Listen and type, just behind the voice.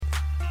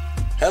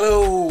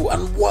Hello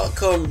and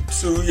welcome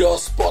to your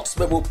Sports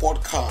Memo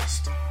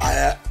podcast.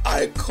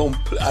 I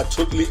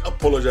totally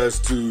apologize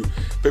to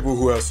people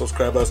who are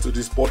subscribers to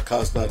this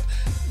podcast that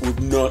we've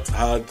not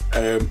had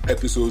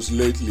episodes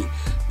lately,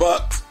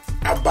 but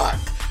I'm back,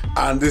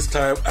 and this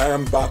time I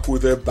am back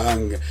with a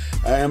bang.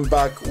 I am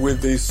back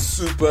with the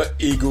Super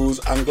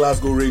Eagles and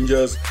Glasgow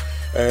Rangers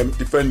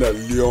defender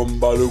Leon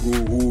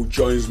Balogun, who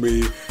joins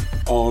me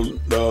on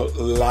the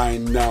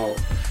line now.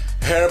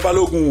 Herr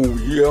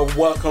Balogun, you're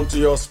welcome to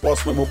your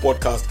Sports Memo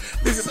podcast.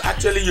 This is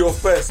actually your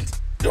first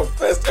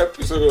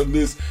episode on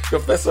this,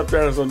 your first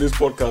appearance on this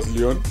podcast,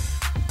 Leon.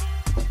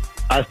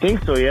 I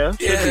think so, yeah.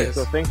 Yes.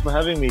 So thanks for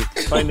having me.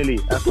 Finally,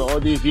 after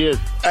all these years,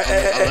 I'm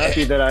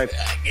happy that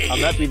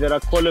I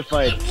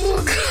qualified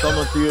to come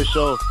onto your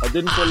show. I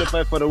didn't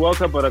qualify for the World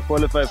Cup, but I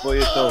qualified for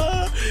your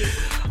show.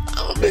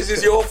 This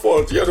is your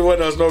fault. You're the one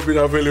that's not been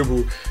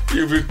available.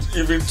 You've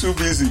been too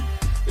busy.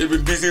 You've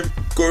been busy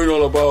going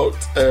all about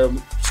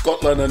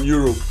Scotland and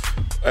Europe,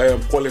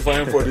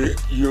 qualifying for the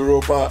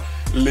Europa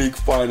League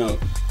final.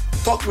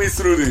 Talk me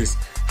through this.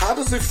 How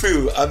does it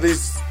feel at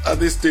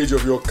this stage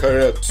of your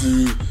career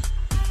to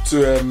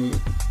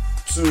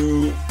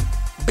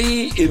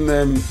be in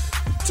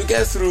to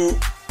get through,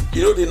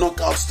 the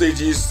knockout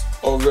stages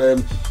of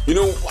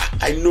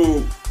I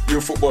know you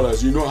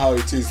footballers. You know how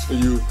it is for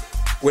you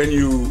when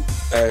you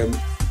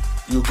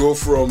go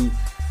from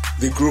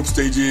the group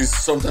stages.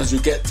 Sometimes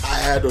you get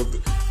tired of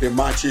the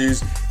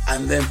matches,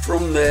 and then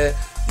from there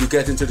you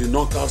get into the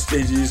knockout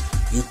stages,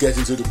 you get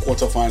into the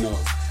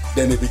quarterfinals,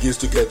 then it begins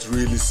to get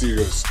really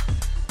serious,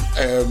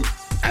 and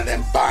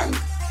then bang,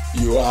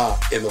 you are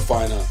in the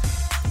final.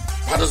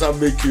 How does that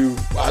make you?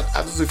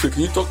 How does it feel?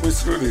 Can you talk me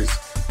through this?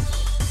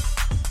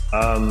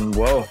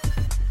 Well,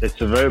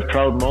 it's a very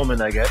proud moment,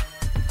 I guess.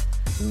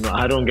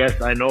 I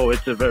know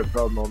it's a very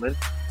proud moment.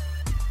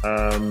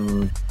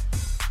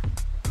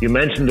 You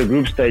mentioned the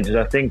group stages.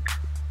 I think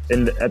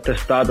at the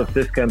start of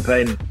this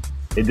campaign,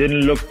 it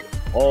didn't look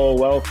all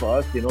well for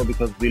us,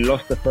 because we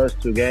lost the first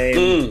two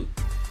games.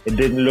 It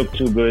didn't look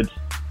too good.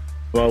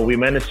 Well, we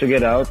managed to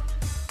get out.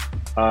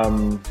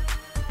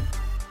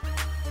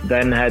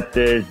 Then had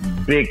this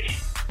big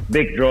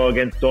draw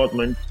against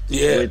Dortmund,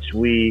 which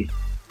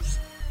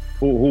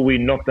who we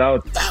knocked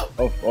out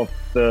of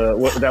the.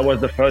 That was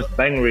the first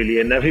bang,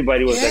 really, and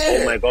everybody was like,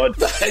 "Oh my god!"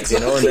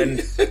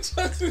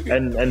 Exactly.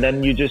 And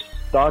then you just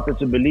started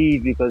to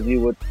believe, because you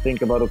would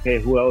think about, okay,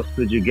 who else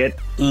could you get?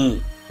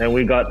 And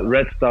we got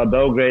Red Star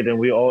Belgrade, and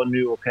we all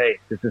knew, okay,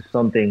 this is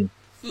something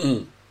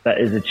that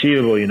is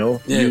achievable.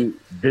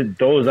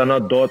 Those are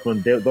not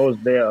Dortmund.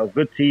 They are a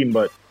good team,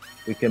 but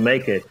we can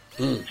make it.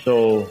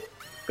 So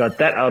got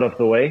that out of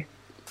the way.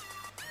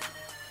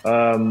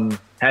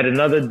 Had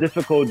another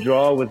difficult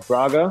draw with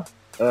Braga.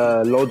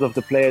 Loads of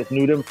the players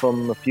knew them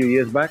from a few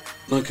years back.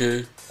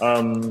 Okay.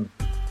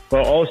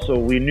 But also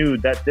we knew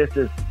that this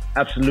is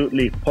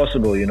absolutely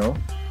possible,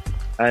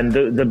 and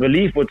the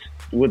belief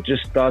would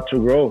just start to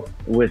grow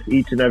with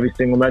each and every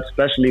single match,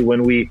 especially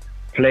when we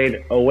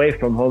played away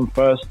from home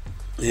first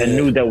and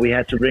knew that we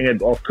had to bring it,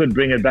 or could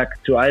bring it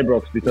back to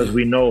Ibrox, because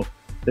we know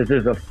this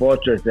is a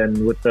fortress,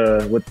 and with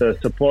the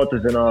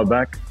supporters in our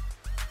back,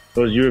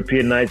 those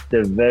European nights,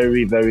 they're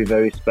very, very,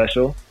 very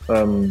special.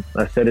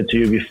 I said it to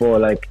you before,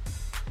 like,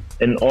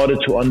 in order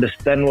to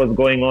understand what's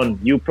going on,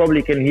 you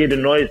probably can hear the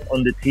noise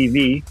on the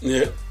TV.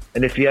 Yeah.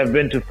 And if you have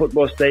been to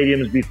football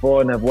stadiums before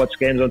and have watched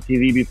games on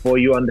TV before,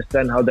 you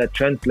understand how that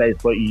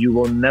translates, but you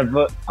will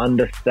never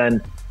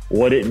understand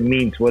what it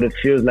means, what it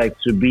feels like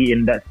to be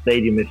in that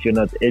stadium if you're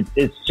not.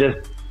 It's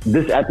just,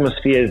 this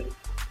atmosphere is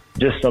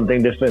just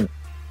something different.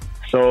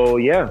 So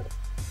yeah,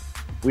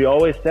 we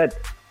always said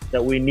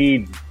that we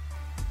need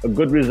a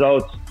good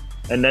result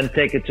and then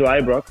take it to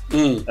Ibrox,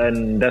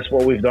 and that's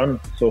what we've done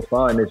so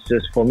far. And it's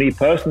just, for me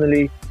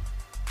personally,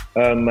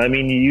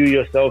 you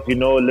yourself, a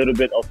little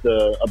bit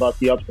about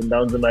the ups and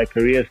downs in my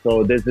career.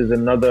 So this is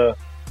another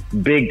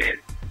big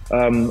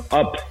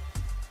up,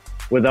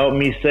 without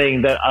me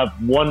saying that I've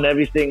won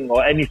everything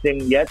or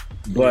anything yet.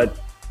 But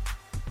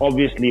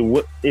obviously,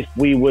 if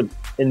we would,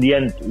 in the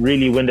end,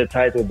 really win the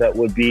title, that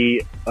would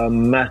be a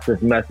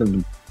massive,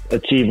 massive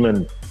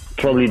achievement.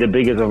 Probably the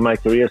biggest of my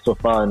career so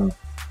far. And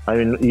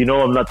I'm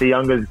not the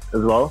youngest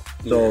as well.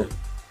 So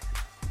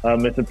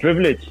it's a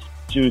privilege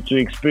to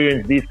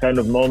experience these kind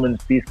of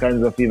moments, these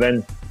kinds of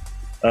events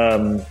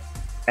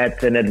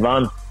at an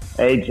advanced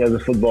age as a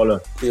footballer.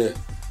 Yeah.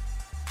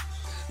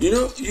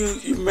 You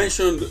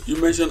mentioned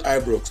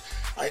Ibrox.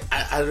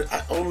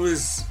 I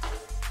always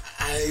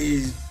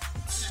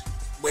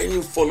when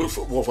you follow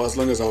football for as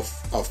long as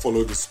I've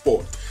followed the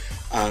sport,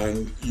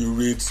 and you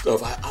read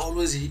stuff, I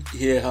always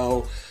hear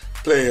how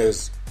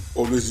players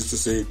always used to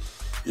say,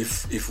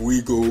 if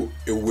we go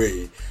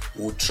away,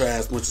 we'll try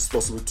as much as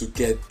possible to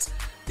get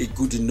a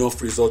good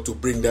enough result to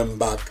bring them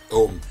back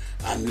home.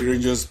 And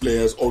Rangers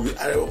players always,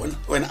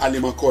 when Ali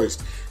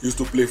McCoist used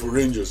to play for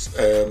Rangers,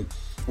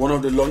 one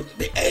of the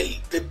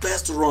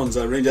best runs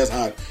that Rangers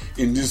had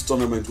in this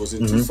tournament was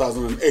in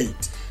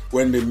 2008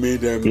 when they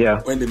made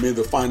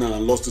the final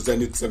and lost to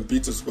Zenit St.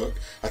 Petersburg,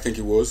 I think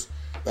it was.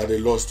 that they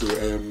lost to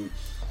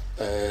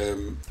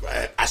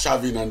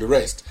Arshavin and the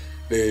rest.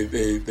 They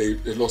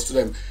lost to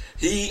them.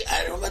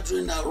 I remember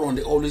during that run,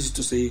 they always used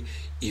to say,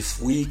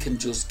 if we can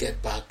just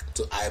get back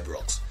to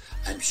Ibrox,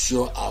 I'm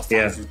sure our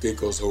fans will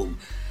take us home.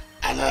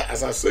 And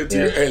as I said to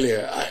you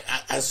earlier,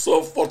 I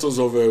saw photos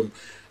of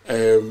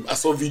I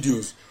saw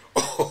videos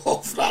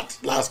of that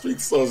last week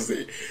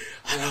Thursday,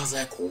 and I was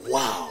like,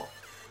 wow.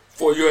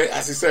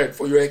 As you said,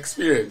 for your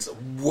experience,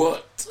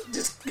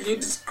 can you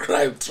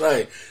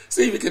try,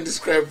 see if you can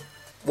describe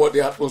what the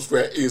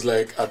atmosphere is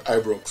like at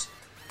Ibrox.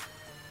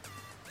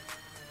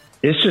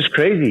 It's just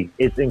crazy.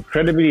 It's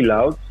incredibly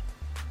loud.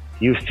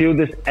 You feel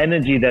this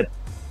energy that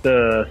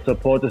the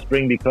supporters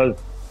bring because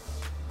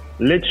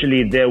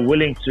literally they're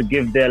willing to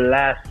give their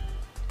last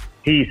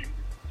piece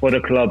for the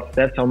club.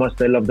 That's how much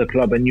they love the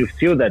club. And you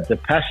feel that, the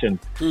passion.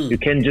 You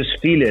can just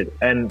feel it.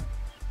 And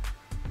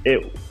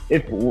if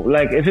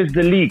it's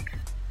the league,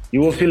 you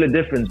will feel a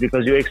difference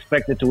because you're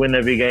expected to win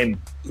every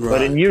game. Right.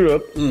 But in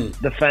Europe,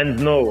 the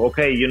fans know,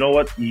 okay, you know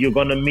what? You're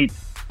going to meet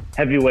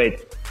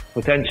heavyweight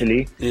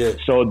potentially. Yeah.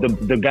 So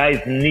the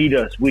guys need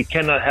us. We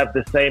cannot have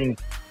the same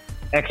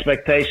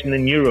expectation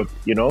in Europe,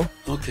 you know?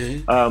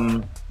 Okay.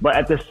 But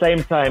at the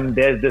same time,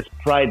 there's this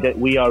pride that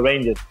we are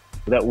Rangers,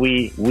 that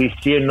we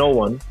fear no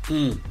one.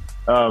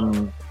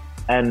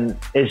 And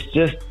it's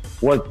just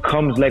what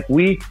comes, like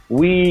we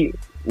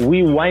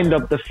wind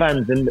up the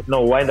fans, and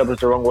no, wind up is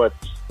the wrong word,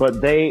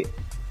 but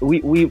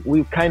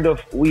we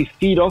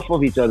feed off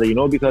of each other, you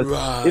know, because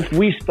if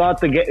we start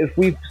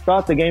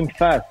the game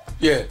fast,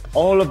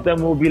 all of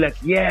them will be like,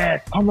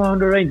 yes, come on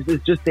the Rangers.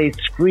 It's just they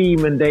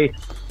scream and they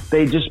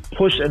just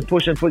push and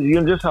push and push.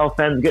 You know just how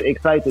fans get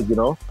excited, you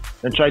know,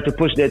 and try to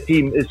push their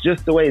team. It's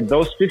just the way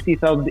those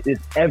 50,000 is,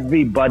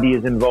 everybody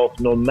is involved,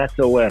 no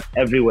matter where,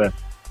 everywhere.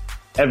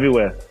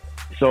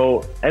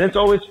 So, and it's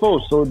always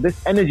full. So this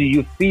energy,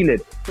 you feel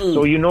it.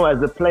 So you know,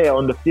 as a player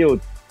on the field,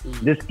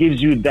 this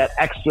gives you that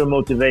extra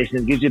motivation.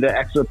 It gives you that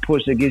extra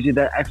push. It gives you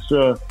that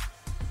extra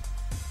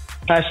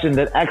passion,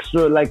 that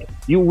extra, like,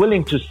 you're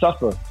willing to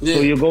suffer.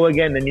 So you go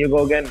again and you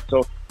go again.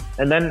 So,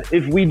 and then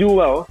if we do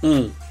well,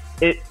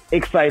 it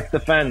excites the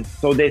fans,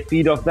 so they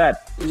feed off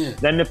that.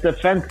 Then if the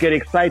fans get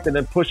excited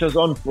and push us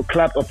on,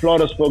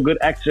 applaud us for good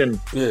action,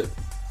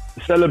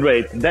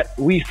 celebrate, that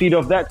we feed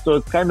off that. So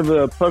it's kind of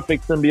a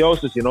perfect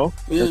symbiosis, you know.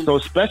 And so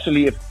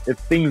especially if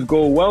things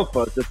go well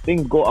for us, if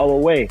things go our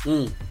way,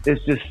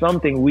 it's just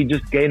something, we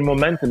just gain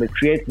momentum. It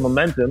creates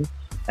momentum.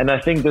 And I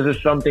think this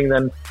is something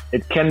that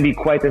it can be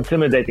quite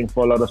intimidating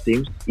for a lot of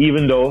teams,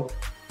 even though,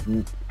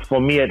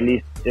 for me at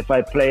least, if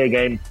I play a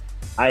game,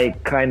 I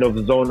kind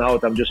of zone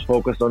out. I'm just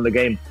focused on the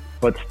game.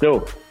 But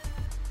still,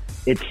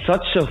 it's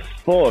such a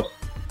force.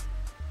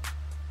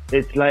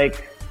 It's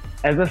like,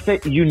 as I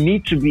said, you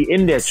need to be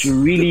in there to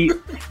really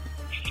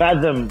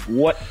fathom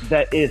what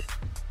that is.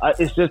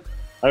 It's just,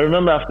 I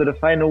remember after the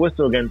final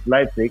whistle against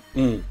Leipzig,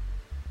 it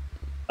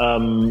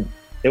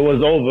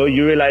was over.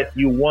 You realize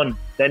you won.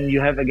 Then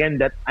you have again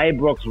that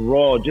Ibrox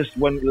roar. Just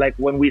when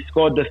we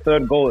scored the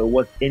third goal, it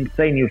was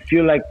insane. You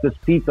feel like the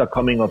seats are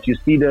coming off. You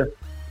see the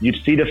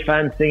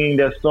fans singing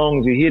their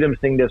songs. You hear them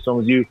sing their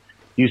songs. You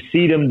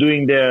see them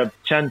doing their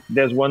chant.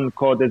 There's one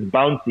called as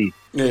bouncy.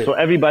 So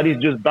everybody's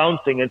just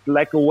bouncing. It's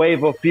like a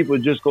wave of people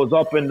just goes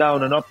up and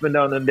down, and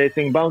they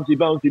sing bouncy,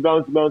 bouncy,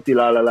 bouncy, bouncy,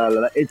 la la la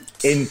la. It's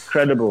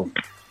incredible.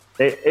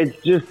 It's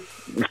just,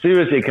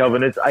 seriously,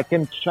 Kelvin. I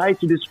can try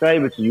to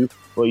describe it to you,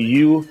 but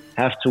you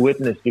have to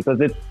witness, because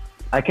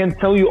I can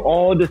tell you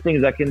all the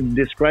things. I can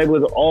describe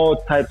with all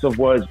types of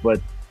words, but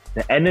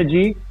the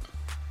energy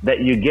that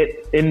you get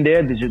in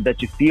there,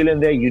 that you feel in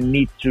there, you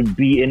need to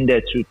be in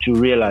there to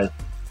realize.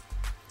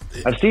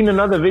 I've seen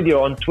another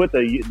video on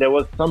Twitter. There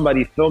was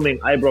somebody filming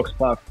Ibrox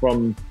Park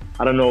from,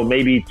 I don't know,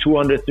 maybe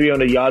 200,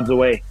 300 yards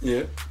away.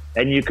 Yeah.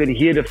 And you could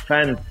hear the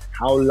fans,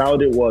 how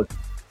loud it was.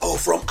 Oh,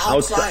 from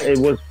outside? It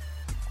was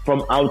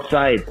from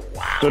outside.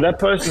 Wow. So that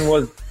person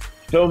was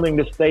filming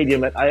the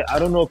stadium. I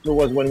don't know if it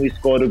was when we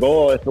scored a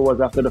goal or if it was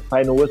after the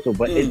final whistle,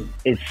 but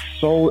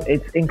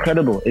it's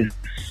incredible. It's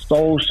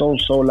so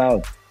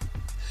loud.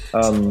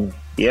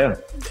 Yeah.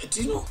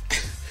 Do you know,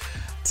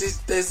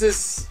 there's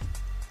this...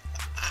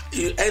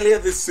 earlier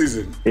this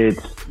season,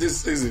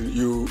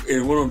 you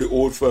in one of the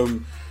Old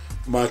Firm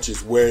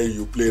matches where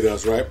you played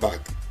as right back,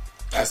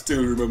 I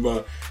still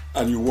remember,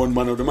 and you won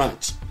man of the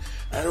match.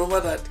 I remember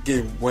that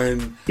game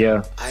when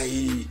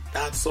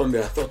that Sunday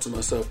I thought to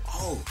myself,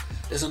 oh,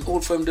 there's an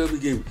Old Firm derby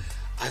game.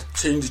 I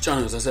changed the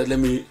channels. I said, let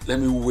me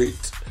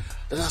wait.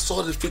 Then I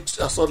saw the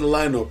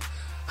lineup,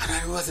 and I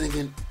remember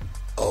thinking,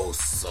 oh,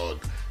 son,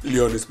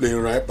 Leon is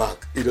playing right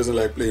back. He doesn't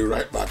like playing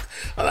right back.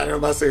 And I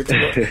remember saying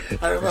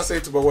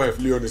to my wife,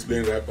 Leon is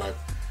playing right back,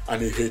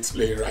 and he hates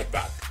playing right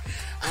back.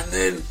 And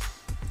then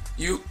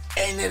you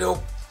ended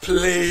up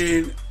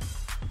playing.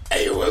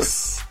 It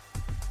was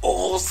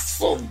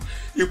awesome.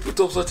 You put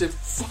up such a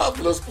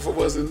fabulous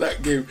performance in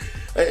that game.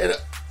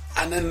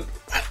 And then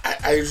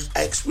I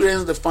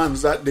experienced the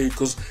fans that day,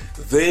 because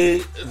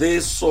they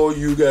saw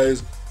you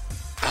guys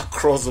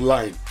across the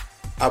line,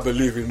 I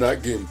believe, in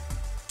that game.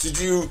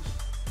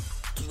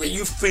 were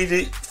you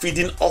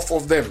feeding off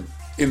of them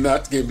in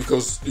that game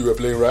because you were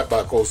playing right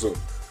back also?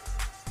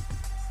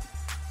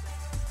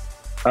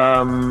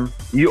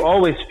 You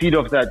always feed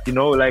off that, you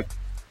know. Like,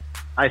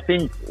 I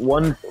think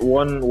one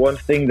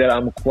thing that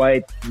I'm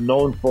quite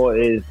known for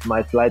is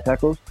my slide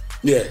tackles.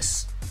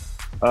 Yes.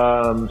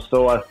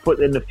 So I've put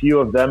in a few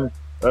of them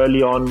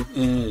early on,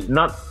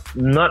 not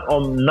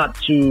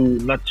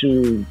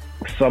to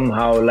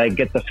somehow like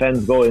get the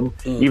fans going.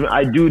 Even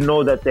I do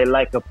know that they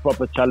like a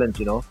proper challenge,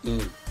 you know.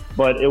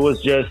 But it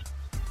was just,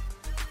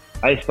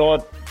 I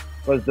thought,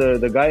 was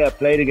the guy I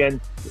played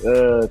against,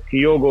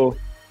 Kyogo,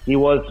 he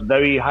was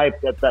very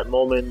hyped at that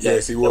moment.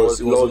 Yes, he was.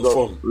 There was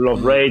loads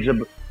of rage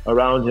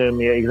around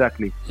him. Yeah,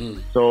 exactly.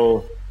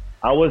 So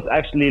I was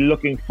actually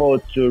looking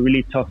forward to a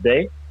really tough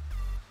day,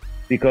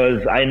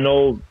 because I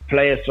know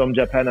players from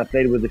Japan. I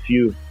played with a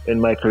few in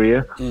my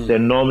career.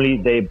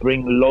 They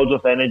bring loads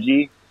of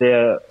energy.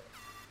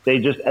 They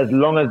just, as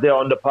long as they're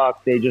on the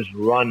park, they just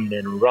run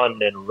and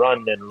run and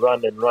run and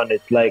run and run.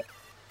 It's like,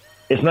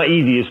 it's not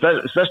easy,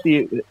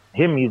 especially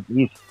him.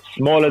 He's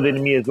smaller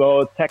than me as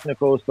well,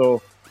 technical.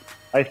 So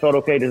I thought,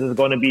 okay, this is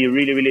going to be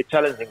really, really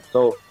challenging.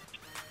 So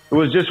it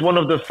was just one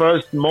of the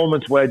first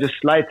moments where I just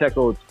slide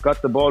tackled,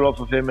 got the ball off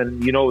of him,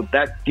 and, you know,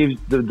 that gives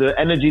the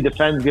energy the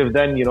fans give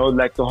then, you know,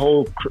 like the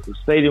whole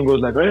stadium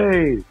goes like,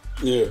 hey.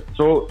 Yeah.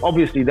 So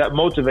obviously that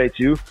motivates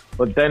you,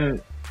 but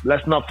then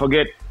let's not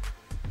forget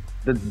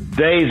the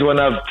days when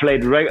I've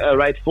played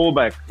right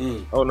fullback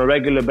on a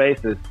regular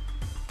basis.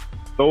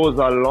 Those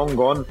are long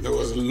gone. That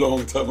was a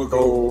long time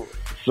ago.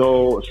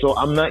 So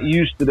I'm not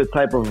used to the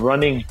type of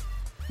running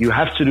you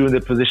have to do in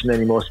the position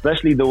anymore,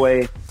 especially the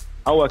way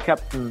our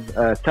captain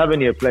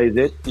Tavernier plays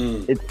it.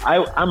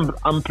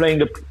 I'm playing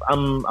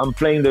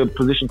the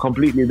position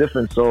completely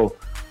different. So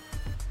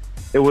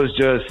it was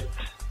just,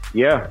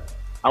 yeah.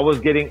 I was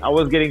getting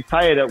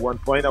tired at one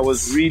point. I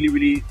was really,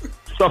 really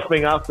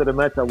suffering after the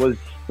match. I was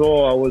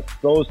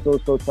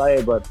so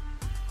tired. But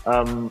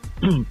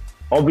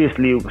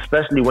obviously,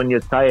 especially when you're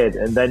tired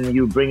and then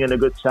you bring in a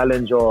good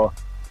challenge, or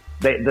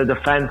the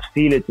fans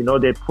feel it, you know,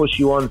 they push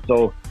you on.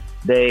 So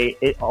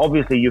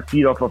obviously you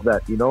feed off of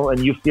that, you know,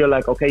 and you feel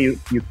like, okay,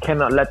 you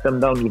cannot let them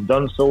down. You've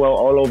done so well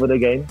all over the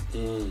game,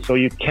 so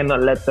you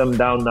cannot let them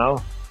down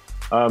now.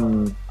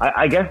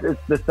 I guess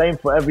it's the same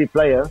for every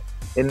player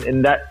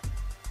in that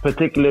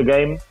particular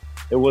game.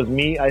 It was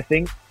me, I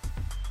think,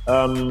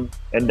 and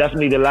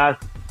definitely the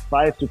last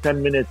 5 to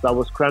 10 minutes I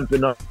was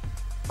cramping up,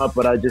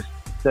 but I just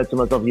said to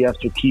myself, you have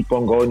to keep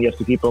on going,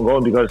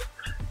 because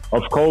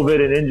of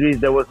COVID and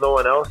injuries, there was no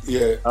one else.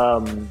 Yeah.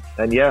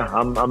 And yeah,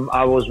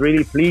 I was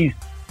really pleased.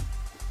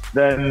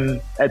 Then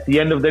at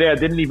the end of the day, I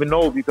didn't even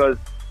know, because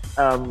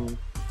I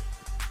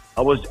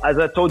was, as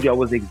I told you, I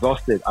was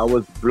exhausted. I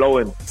was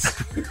blowing.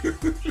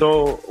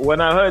 So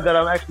when I heard that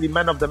I'm actually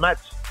man of the match,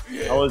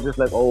 I was just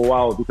like, oh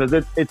wow, because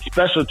it's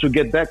special to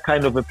get that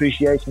kind of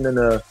appreciation in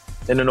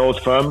an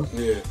old firm.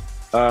 Yeah.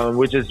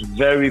 Which is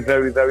very,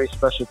 very, very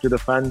special to the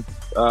fans.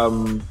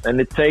 And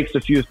it takes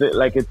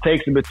it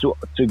takes a bit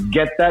to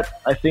get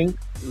that, I think.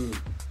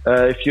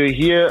 If you're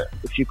here,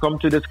 if you come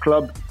to this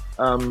club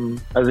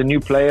as a new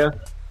player,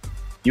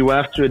 you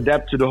have to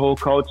adapt to the whole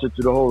culture,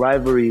 to the whole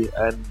rivalry.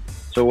 And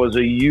so it was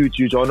a huge,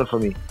 huge honor for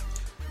me.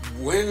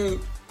 When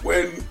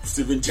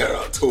Steven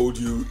Gerrard told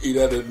you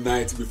either the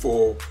night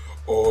before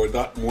or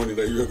that morning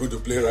that you were going to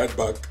play right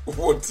back,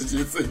 what did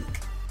you think?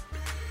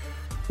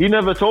 He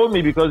never told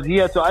me, because he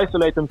had to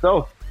isolate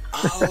himself.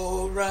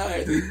 Oh,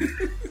 right.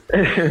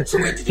 So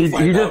when did you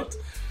find out?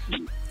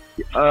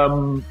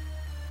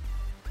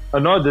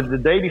 No, the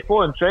day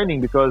before in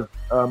training, because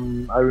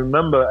I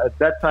remember at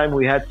that time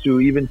we had to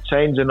even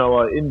change in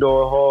our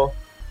indoor hall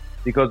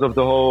because of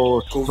the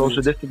whole COVID.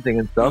 Social distancing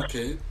and stuff.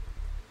 Okay.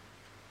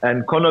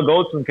 And Connor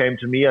Goldson came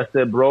to me. I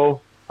said,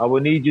 bro, I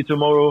will need you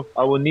tomorrow.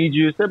 I will need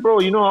you. He said, bro,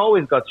 you know I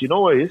always got you.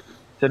 No worries.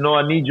 I said, no,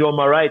 I need you on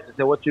my right. I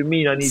said, what do you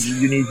mean I need you?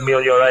 You need me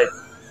on your right.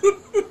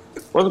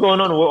 What's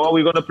going on? Are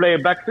we going to play a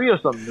back three or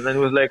something? And then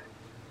he was like,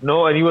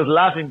 no. And he was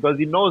laughing because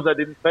he knows I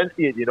didn't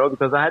fancy it, you know,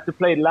 because I had to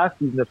play it last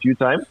season a few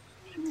times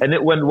and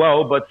it went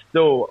well, but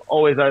still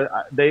always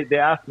they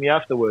asked me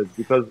afterwards,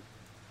 because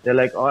they're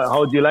like, oh,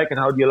 how do you like it?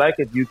 How do you like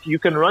it? You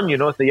can run, you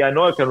know. So yeah, I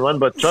know I can run,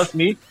 but trust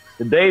me,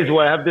 the days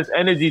where I have this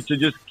energy to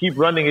just keep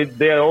running,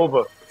 they are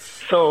over.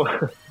 So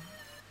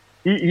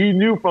he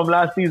knew from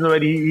last season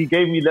already. He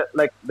gave me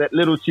that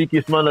little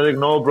cheeky smile. I was like,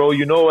 no, bro,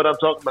 you know what I'm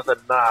talking about. I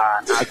said,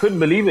 nah, I couldn't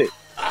believe it.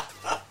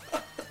 I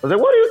was like,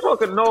 what are you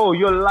talking? No,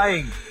 you're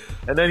lying.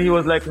 And then he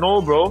was like,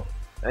 no, bro.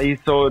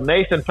 So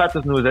Nathan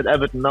Patterson, who was at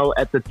Everton now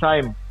at the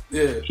time,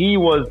 he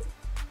was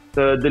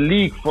the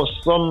league, for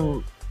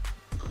some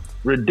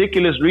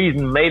ridiculous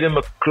reason, made him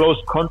a close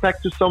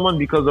contact to someone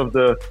because of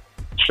the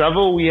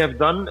travel we have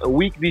done a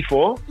week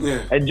before.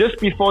 And just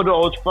before the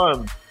Old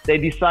Firm, they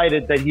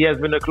decided that he has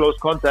been a close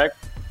contact,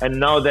 and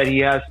now that he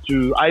has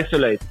to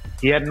isolate.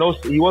 He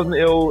wasn't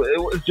ill. It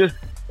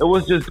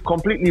was just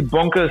completely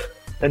bonkers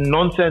and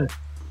nonsense.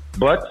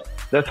 But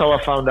that's how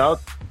I found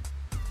out.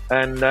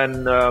 And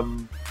then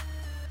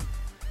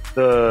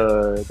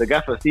the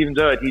gaffer, Steven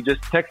Gerrard, he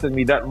just texted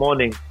me that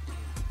morning,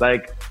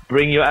 like,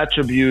 bring your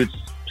attributes,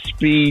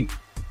 speed,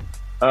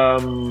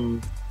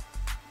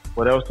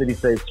 what else did he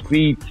say?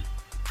 Speed,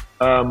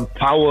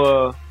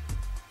 power,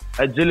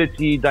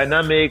 agility,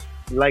 dynamic,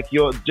 like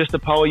just the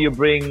power you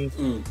bring,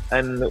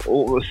 and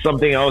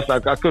something else.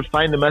 I could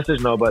find the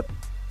message now, but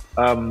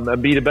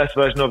be the best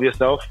version of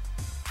yourself.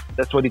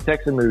 That's what he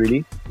texted me,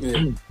 really.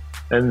 Yeah.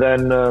 And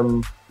then,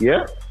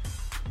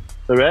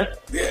 the rest.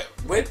 Yeah.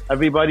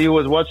 Everybody who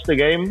has watched the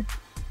game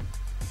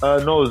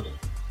knows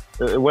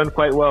it went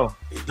quite well.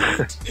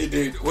 It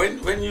did.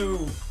 When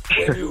you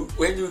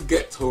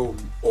get home,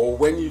 or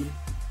when you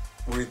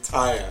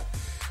retire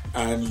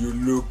and you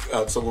look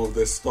at some of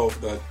the stuff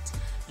that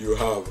you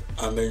have,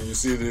 and then you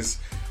see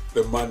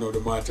the man of the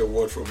match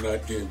award from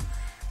that game,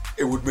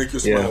 it would make you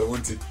smile,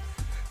 wouldn't it?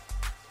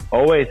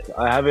 Always.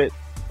 I have it,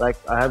 like,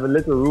 I have a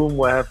little room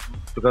where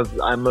because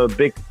I'm a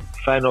big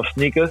fan of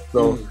sneakers,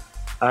 so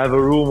I have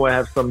a room where I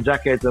have some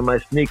jackets and my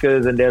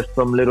sneakers, and there's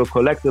some little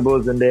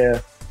collectibles in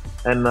there,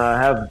 and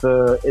I have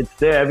it's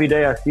there every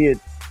day. I see it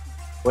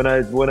when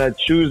I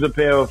choose a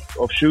pair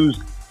of shoes.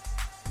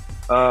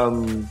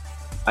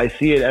 I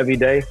see it every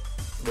day,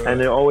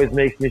 and it always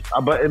makes me.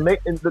 But it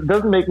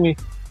doesn't make me.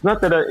 It's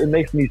not that it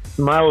makes me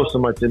smile so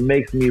much. It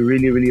makes me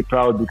really, really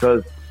proud,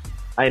 because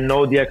I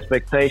know the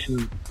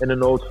expectations in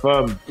an Old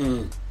Firm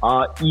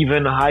are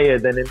even higher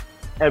than in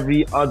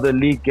every other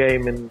league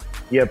game, and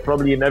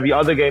probably in every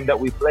other game that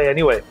we play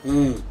anyway.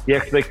 The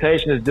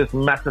expectation is just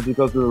massive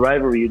because of the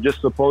rivalry. You're just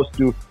supposed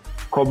to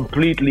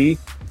completely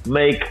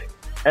make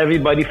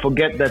everybody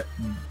forget that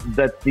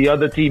the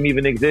other team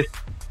even exists.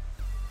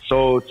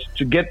 So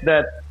to get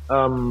that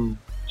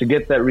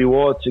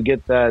reward, to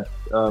get that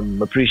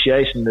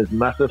appreciation is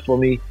massive for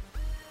me,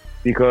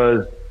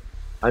 because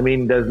I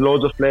mean, there's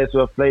loads of players who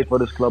have played for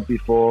this club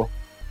before,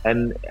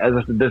 and as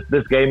I said,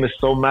 this game is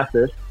so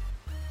massive.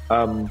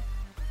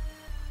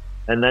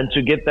 And then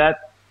to get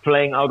that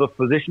playing out of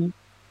position,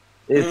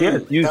 it's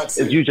huge. It's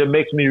huge. It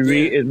makes me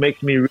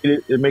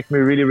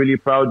really, really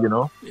proud, you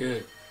know. Yeah.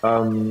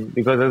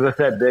 Because as I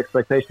said, the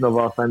expectation of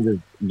our fans is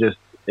just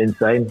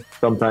insane.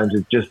 Sometimes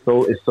it's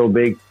so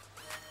big,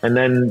 and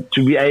then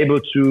to be able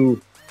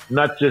to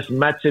not just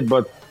match it,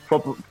 but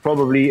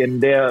probably in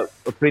their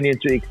opinion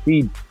to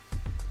exceed.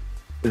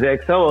 Is it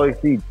excel or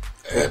exceed?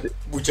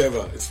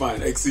 Whichever, it's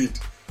fine. Exceed.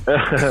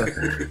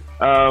 It's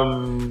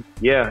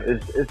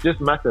just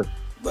massive.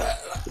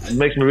 It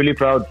makes me really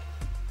proud.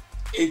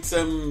 It's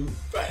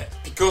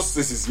because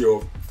this is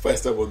your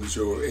first time on the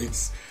show.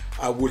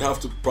 I would have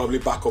to probably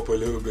back up a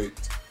little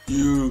bit.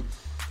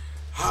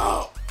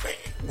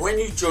 When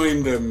you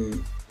joined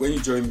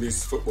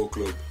this football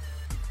club,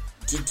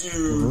 did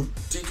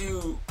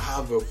you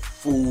have a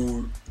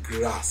full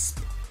grasp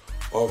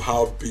of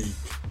how big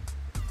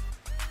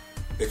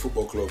a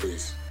football club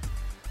is?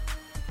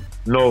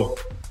 No,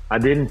 I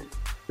didn't.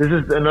 This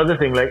is another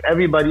thing. Like,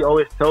 everybody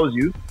always tells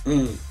you,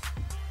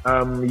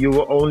 you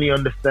will only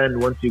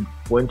understand once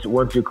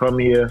you come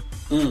here.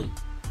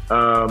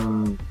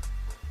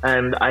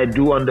 And I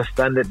do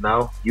understand it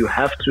now. You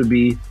have to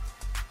be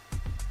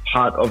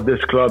part of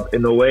this club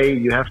in a way.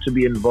 You have to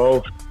be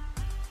involved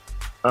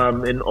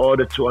in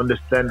order to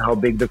understand how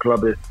big the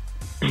club is.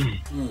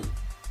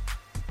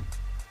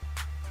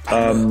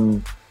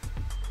 And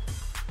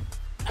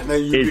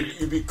then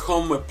you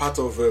become a part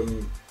of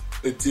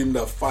the team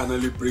that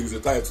finally brings the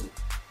title.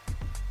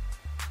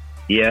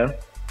 Yeah.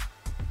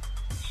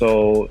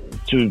 So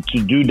to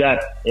do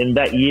that in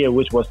that year,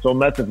 which was so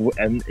massive,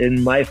 and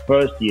in my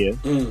first year,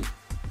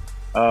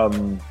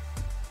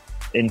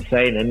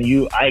 insane. And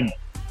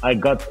I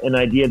got an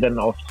idea then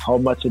of how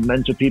much it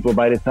meant to people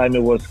by the time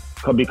it was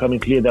becoming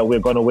clear that we're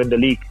going to win the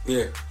league.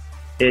 Yeah.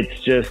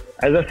 It's just,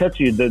 as I said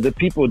to you, the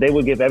people, they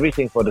will give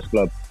everything for this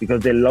club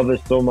because they love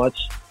it so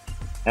much,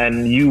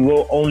 and you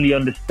will only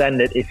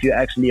understand it if you're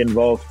actually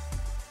involved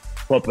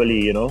properly,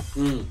 you know.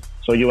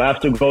 So you have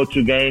to go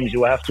to games,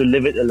 you have to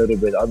live it a little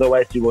bit,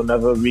 otherwise you will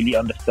never really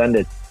understand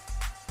it.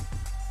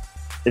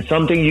 It's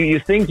something you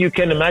think you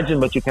can imagine,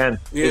 but you can't.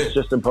 Yeah. It's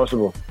just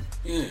impossible.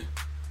 Yeah.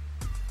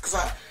 Because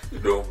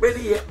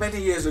many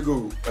years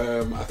ago,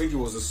 I think it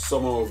was the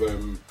summer of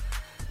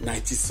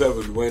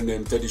 '97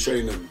 when Teddy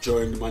Sheringham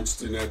joined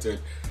Manchester United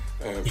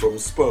from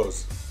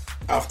Spurs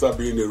after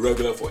being a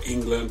regular for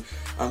England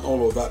and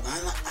all of that.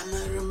 And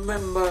I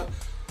remember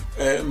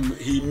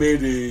he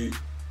made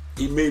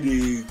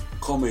a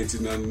comment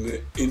in an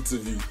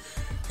interview.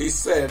 He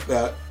said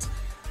that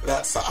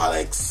Sir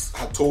Alex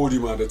had told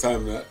him at the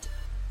time that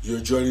you're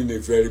joining a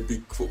very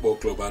big football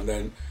club, and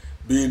then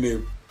being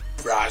a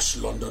brash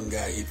London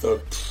guy, he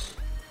thought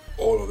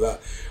all of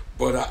that.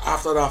 But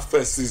after that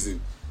first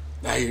season,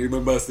 he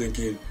remembers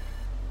thinking,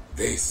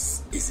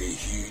 this is a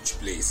huge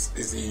place,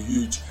 this is a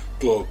huge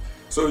club.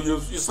 So you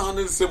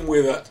sounded the same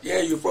way that,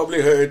 you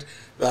probably heard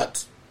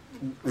that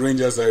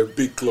Rangers are a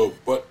big club,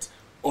 but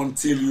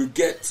until you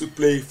get to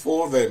play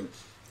for them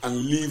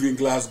and live in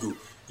Glasgow,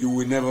 you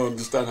will never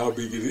understand how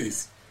big it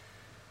is.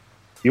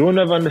 You will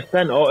never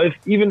understand, or if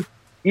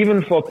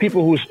even for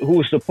people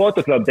who support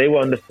the club, they will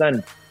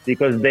understand.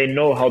 because they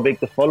know how big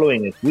the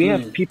following is. We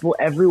have people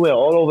everywhere,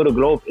 all over the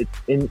globe.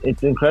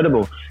 It's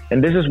incredible.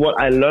 And this is what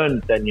I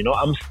learned then, you know.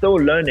 I'm still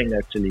learning,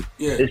 actually.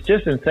 Yeah. It's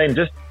just insane.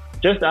 Just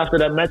after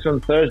that match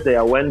on Thursday,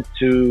 I went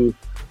to...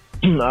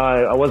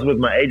 I was with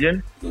my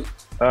agent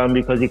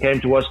because he came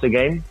to watch the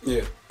game.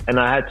 Yeah. And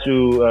I had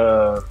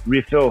to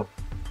refill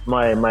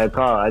my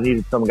car. I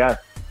needed some gas.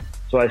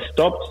 So I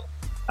stopped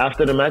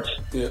after the match.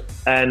 Yeah.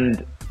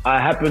 And I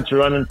happened to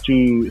run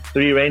into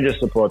 3 Rangers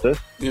supporters.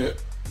 Yeah.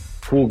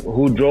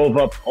 Who drove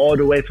up all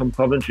the way from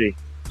Coventry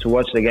to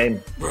watch the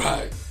game.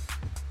 Right.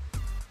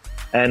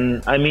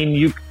 And I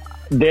mean,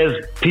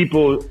 there's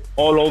people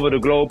all over the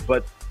globe,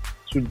 but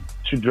to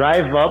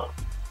drive up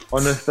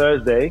on a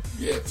Thursday,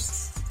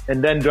 yes,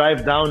 and then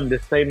drive down the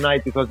same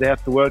night because they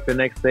have to work the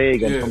next day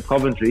again from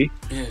Coventry,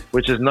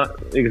 which is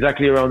not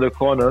exactly around the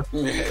corner.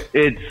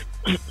 It's,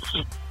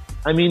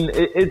 I mean,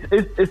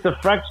 it's a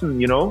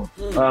fraction, you know.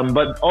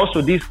 But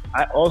also these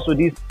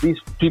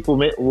people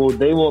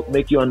they will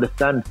make you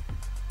understand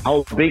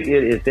how big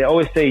it is. They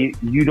always say,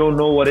 you don't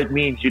know what it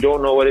means. You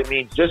don't know what it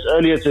means. Just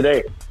earlier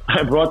today,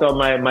 I brought out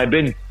my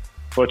bin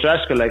for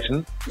trash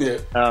collection. Yeah.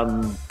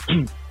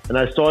 And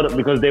I saw them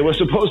because they were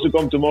supposed to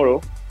come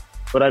tomorrow,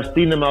 but I've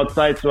seen them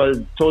outside. So I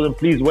told them,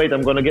 please wait,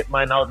 I'm going to get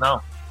mine out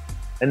now.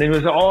 And then he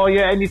was like, oh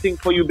yeah, anything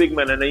for you, big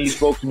man. And then he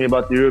spoke to me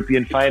about the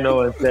European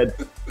final and said,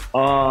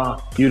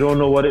 you don't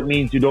know what it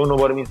means. You don't know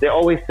what it means. They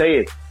always say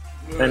it.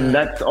 And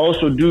that's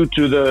also due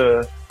to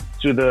the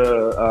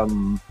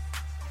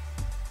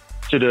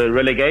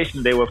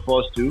relegation they were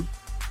forced to.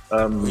 I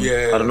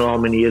don't know how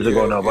many years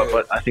ago now,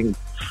 but I think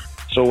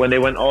so. When they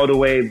went all the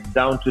way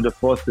down to the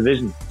 4th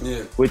division,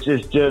 which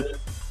is just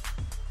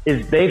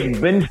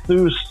they've been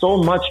through so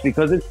much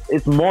because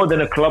it's more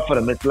than a club for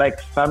them. It's like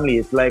family.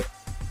 It's like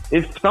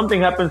if something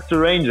happens to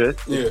Rangers,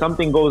 if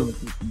something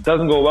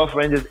doesn't go well for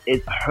Rangers,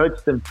 it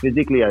hurts them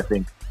physically. I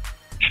think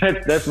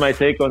that's my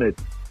take on it.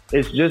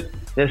 It's just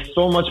there's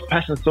so much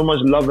passion, so much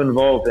love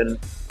involved, and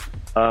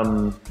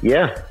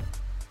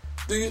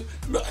Do you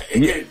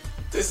again?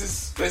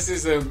 This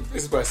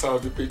might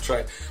sound a bit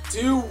trite. Do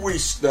you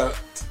wish that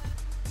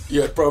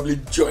you had probably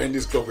joined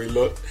this club a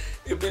lot?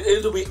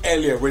 It'll be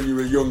earlier when you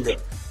were younger.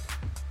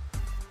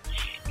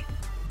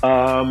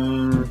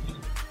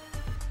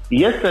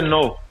 Yes and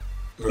no,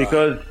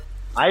 because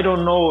I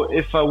don't know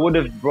if I would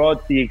have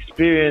brought the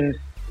experience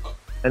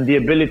and the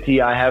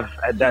ability I have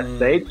at that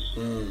stage.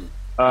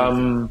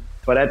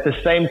 But at the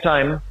same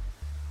time,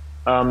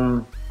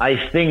 I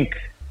think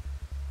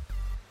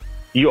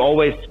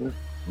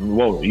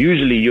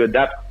usually you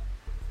adapt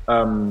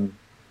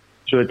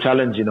to a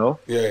challenge, you know,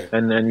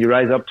 and you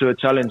rise up to a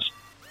challenge.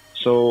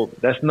 So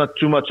that's not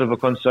too much of a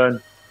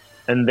concern.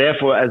 And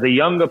therefore, as a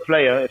younger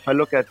player, if I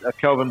look at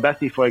Kelvin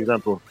Bassey, for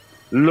example,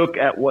 look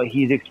at what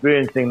he's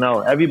experiencing now.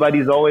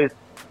 Everybody's always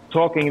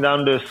talking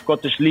down the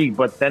Scottish League,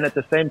 but then at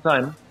the same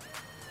time,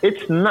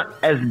 it's not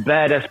as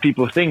bad as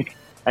people think.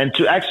 And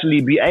to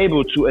actually be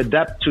able to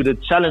adapt to the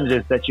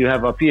challenges that you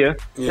have up here,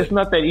 it's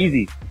not that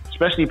easy.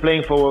 Especially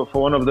playing for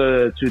one of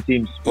the 2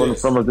 teams, one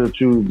of the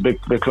 2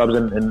 big clubs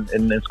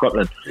in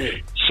Scotland.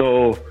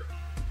 So,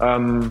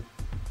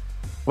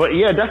 but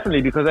yeah,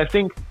 definitely, because I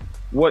think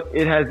what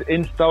it has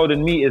installed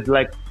in me is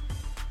like,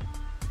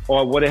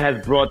 or what it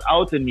has brought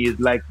out in me is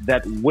like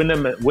that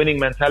winning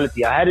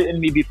mentality. I had it in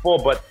me before,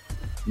 but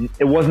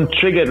it wasn't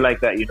triggered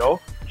like that, you know.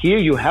 Here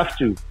you have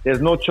to.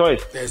 There's no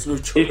choice. There's no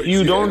choice. If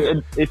you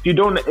don't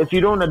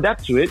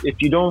adapt to it,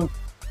 if you don't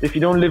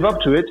live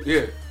up to it,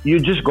 you're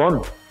just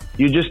gone.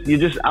 You're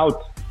just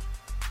out,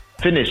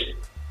 finished.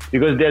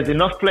 Because there's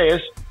enough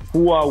players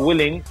who are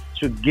willing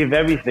to give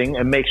everything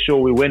and make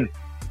sure we win.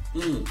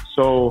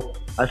 So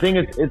I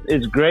think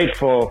it's great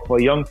for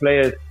young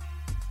players.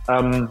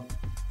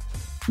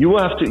 You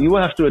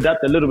will have to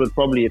adapt a little bit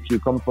probably if you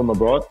come from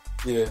abroad.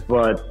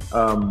 But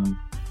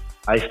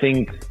I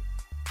think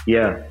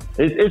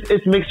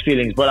it's mixed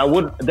feelings. But I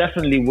would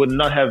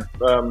not have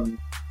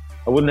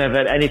I wouldn't have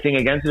had anything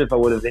against it if I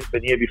would have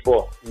been here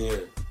before.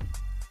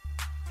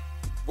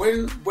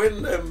 When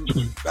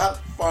that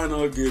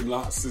final game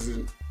last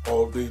season,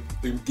 or the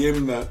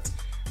game that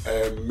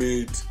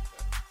made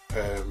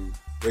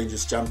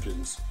Rangers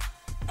champions,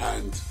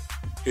 and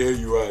here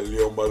you are,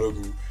 Leon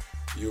Balogun,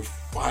 you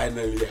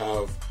finally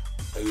have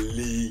a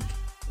league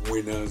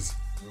winners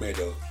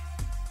medal.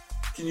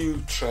 Can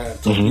you try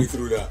and talk me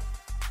through that?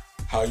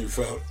 How you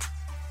felt?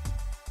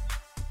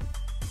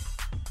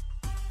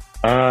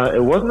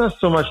 It wasn't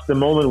so much the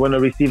moment when I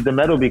received the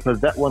medal, because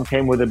that one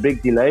came with a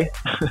big delay.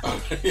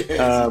 Yes,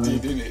 it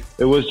did, didn't it?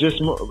 It was just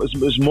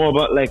it was more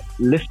about like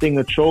lifting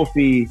a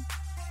trophy,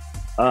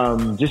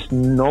 just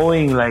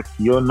knowing like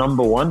you're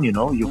number one. You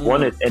know, you've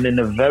won it, and in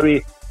a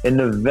very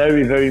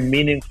very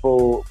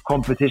meaningful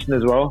competition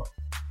as well,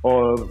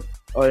 or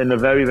in a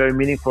very very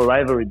meaningful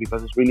rivalry,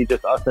 because it's really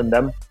just us and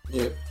them.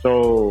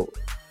 So,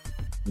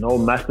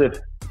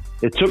 massive.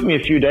 It took me a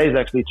few days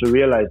actually to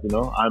realize, you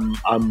know,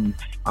 I'm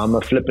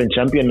a flipping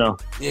champion now.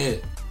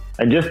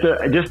 And just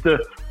the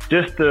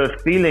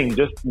feeling,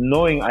 just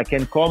knowing I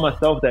can call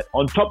myself that.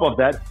 On top of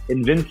that,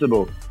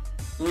 invincible.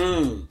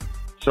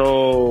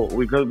 So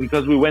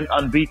because we went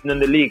unbeaten in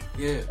the league,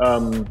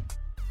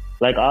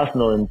 like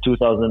Arsenal in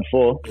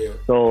 2004. Yeah.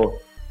 So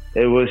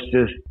it was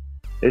just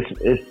it's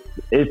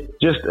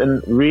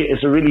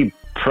a really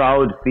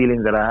proud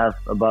feeling that I have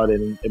about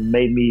it. It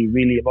made me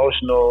really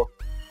emotional,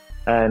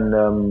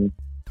 and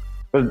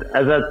because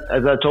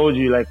as I told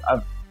you, like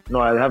I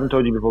haven't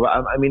told you before, but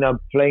I'm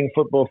playing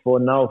football for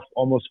now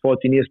almost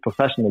 14 years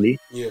professionally.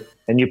 Yeah.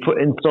 And you put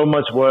in so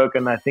much work,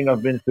 and I think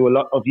I've been through a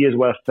lot of years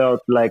where I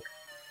felt like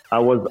I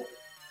was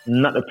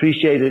not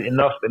appreciated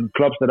enough in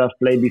clubs that I've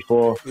played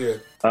before. Yeah.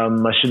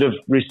 I should have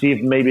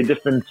received maybe a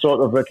different sort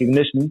of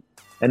recognition,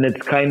 and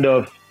it's kind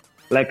of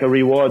like a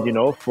reward,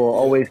 for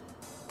always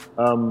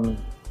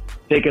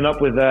taking up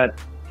with that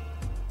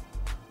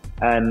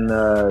and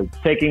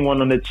taking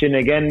one on the chin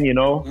again,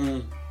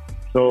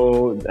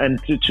 So,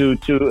 and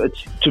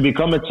to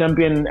become a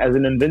champion as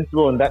an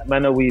Invincible in that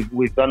manner,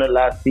 we've done it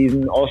last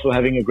season. Also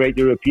having a great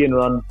European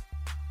run,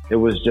 it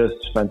was just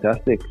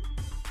fantastic.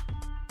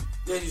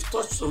 Yeah, you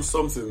touched on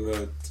something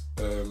that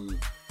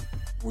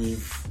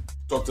we've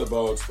talked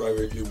about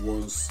privately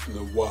once in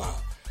a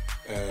while,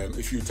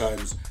 a few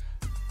times.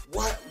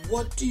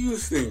 What do you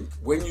think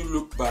when you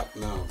look back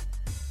now?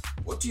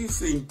 What do you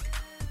think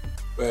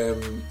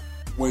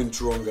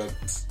went wrong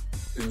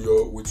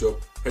with your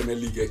Premier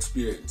League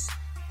experience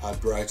at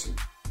Brighton?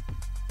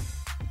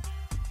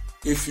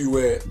 If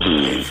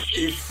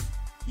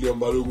Leon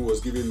Balogun was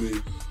given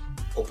the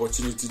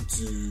opportunity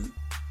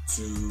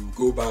to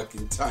go back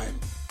in time,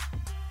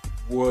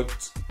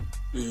 what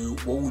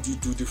would you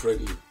do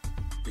differently,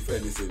 if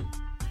anything?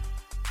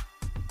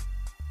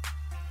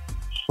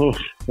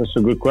 That's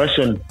a good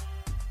question.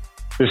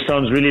 This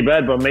sounds really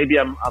bad, but maybe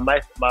I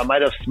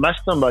might have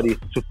smashed somebody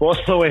to force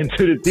their way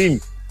into the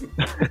team.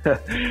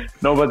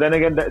 No, but then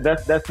again,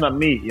 that's not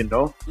me,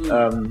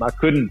 I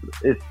couldn't.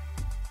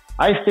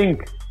 I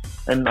think,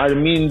 and I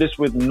mean this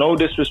with no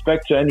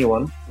disrespect to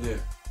anyone. Yeah.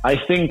 I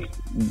think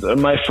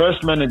my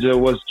first manager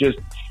was just,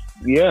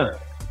 he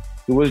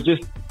was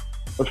just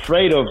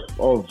afraid of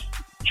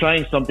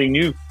trying something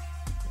new.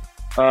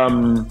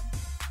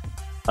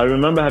 I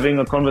remember having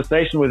a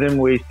conversation with him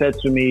where he said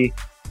to me,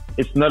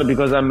 it's not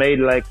because I made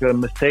like a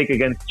mistake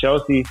against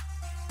Chelsea,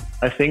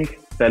 I think,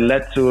 that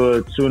led to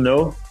a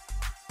 2-0.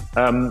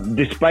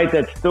 Despite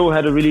that, still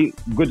had a really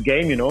good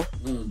game,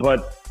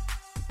 but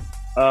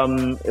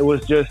it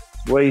was just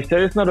where he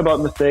said it's not about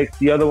mistakes.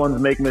 The other ones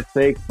make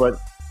mistakes, but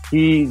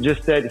he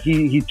just said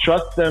he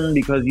trusts them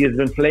because he has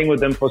been playing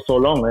with them for so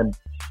long,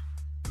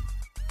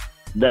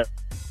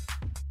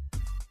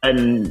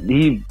 and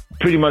he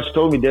pretty much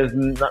told me there's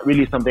not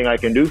really something I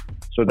can do.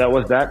 So that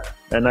was that.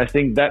 And I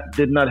think that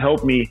did not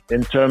help me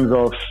in terms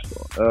of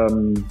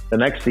the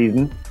next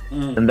season.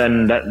 And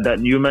then that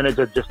new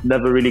manager just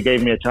never really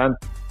gave me a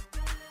chance.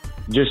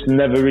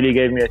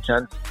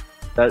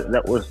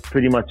 That was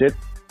pretty much it.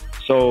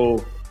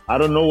 So I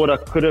don't know what I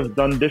could have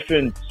done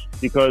different,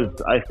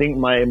 because I think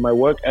my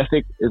work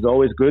ethic is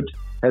always good,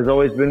 has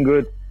always been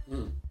good.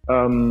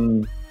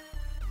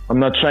 I'm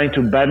not trying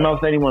to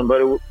badmouth anyone,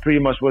 but it pretty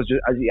much was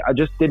just, I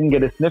just didn't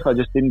get a sniff. I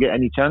just didn't get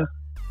any chance.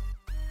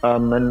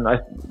 And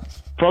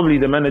probably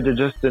the manager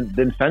just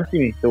didn't fancy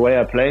me the way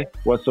I play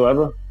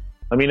whatsoever.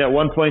 I mean, at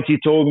one point he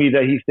told me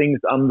that he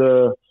thinks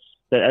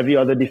that every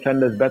other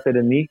defender is better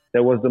than me.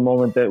 There was the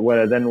moment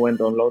where I then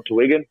went on loan to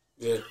Wigan.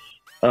 Yeah.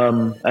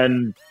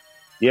 And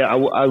yeah,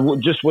 I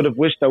just would have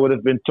wished I would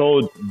have been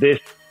told this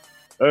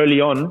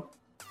early on.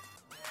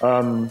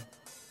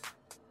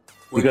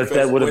 Because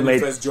that would have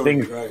made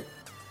things right.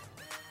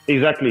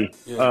 Exactly.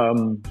 Yeah.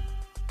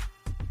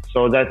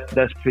 So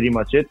that's pretty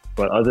much it.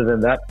 But other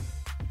than that,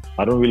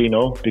 I don't really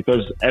know,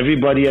 because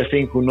everybody I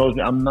think who knows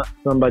me, I'm not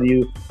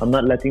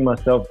letting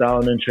myself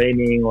down in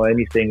training or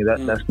anything.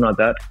 That's not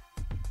that.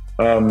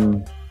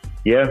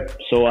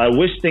 So I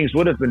wish things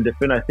would have been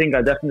different. I think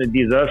I definitely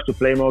deserve to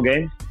play more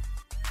games,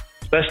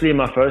 especially in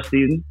my first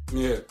season.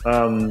 Yeah.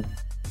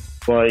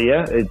 But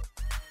yeah,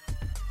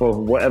 for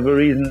whatever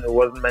reason, it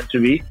wasn't meant to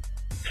be.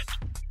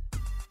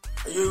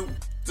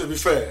 To be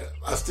fair,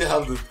 I still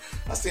have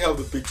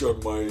the picture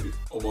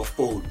on my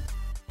phone.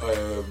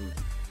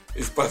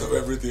 In spite of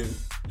everything,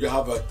 you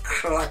have a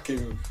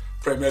cracking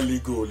Premier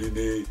League goal in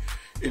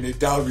a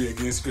derby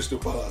against Crystal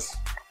Palace.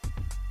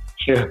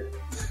 Yeah.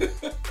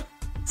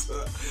 So,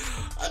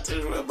 I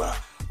don't remember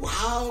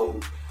how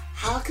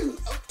can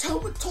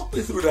talk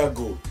me through that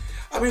goal.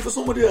 I mean, for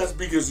somebody as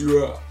big as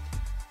you are,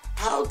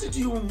 how did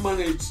you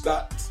manage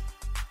that?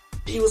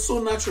 It was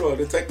so natural,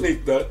 the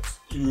technique that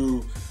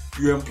you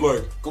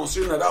employed,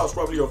 considering that was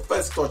probably your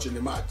first touch in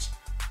the match.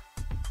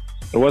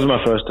 It was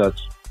my first touch.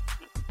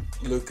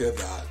 Look at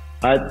that.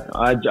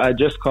 I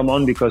just come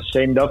on because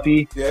Shane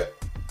Duffy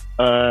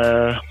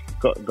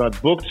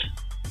got booked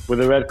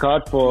with a red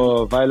card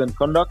for violent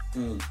conduct.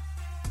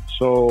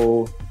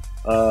 So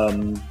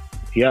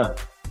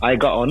I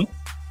got on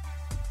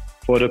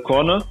for the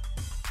corner.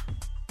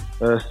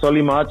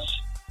 Solimac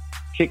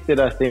kicked it,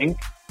 I think,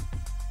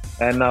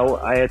 and now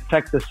I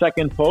attacked the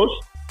second post,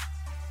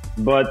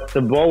 but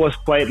the ball was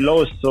quite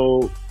low,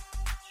 so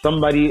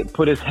somebody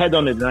put his head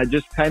on it, and I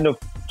just kind of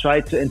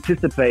tried to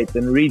anticipate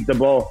and read the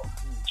ball.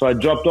 So I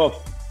dropped off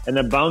and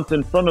it bounced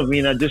in front of me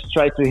and I just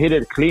tried to hit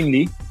it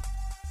cleanly.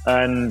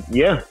 And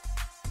the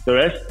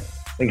rest,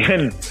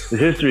 again, is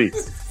history.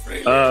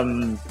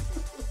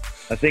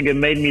 I think it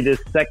made me the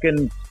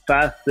second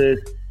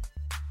fastest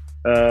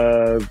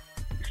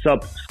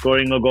sub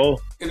scoring a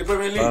goal. In the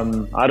Premier League?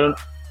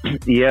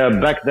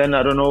 Back then,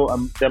 I don't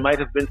know. There might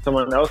have been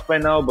someone else by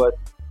now, but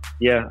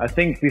I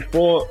think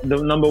before the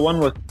number one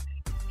was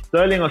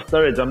Sterling or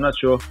Sturridge, I'm not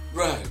sure.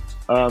 Right.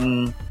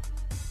 I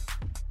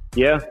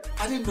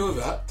didn't know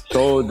that.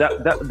 So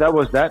that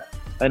was that.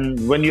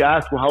 And when you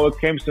ask how it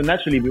came so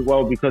naturally,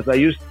 well, because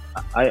I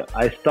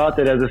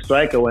started as a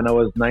striker when I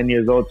was 9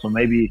 years old, so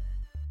maybe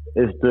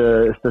it's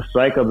the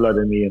striker blood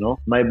in me, you know.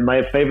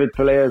 My favorite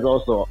player is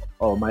also,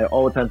 my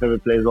all-time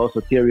favorite player is also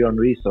Thierry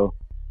Henry, so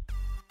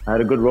I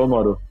had a good role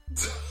model.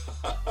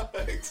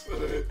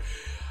 Excellent.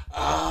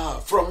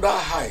 From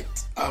that height,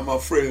 I'm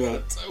afraid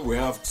that we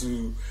have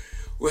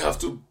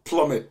to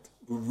plummet.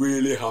 We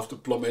really have to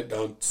plummet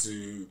down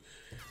to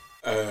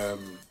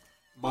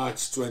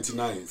March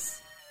 29th,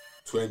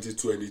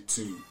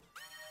 2022.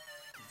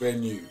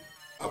 Venue,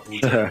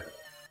 Abuja,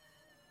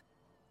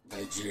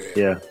 Nigeria.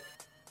 Yeah.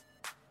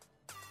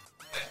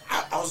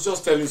 I was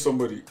just telling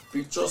somebody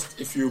just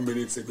a few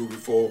minutes ago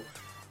before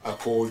I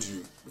called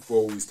you,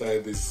 before we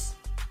started this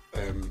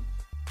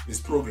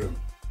program,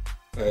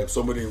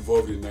 somebody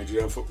involved in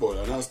Nigerian football,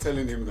 and I was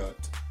telling him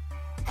that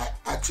I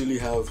actually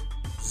have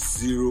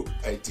zero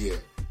idea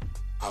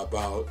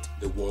about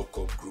the World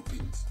Cup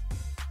groupings.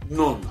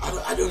 None.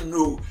 I don't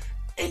know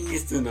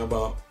anything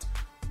about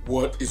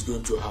what is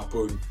going to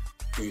happen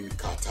in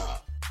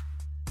Qatar,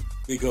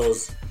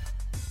 because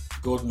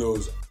God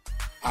knows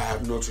I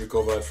have not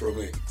recovered from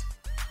it,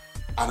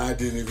 and I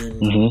didn't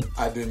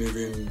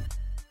even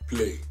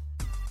play.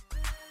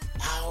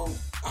 How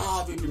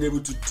have you been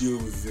able to deal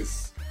with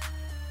this?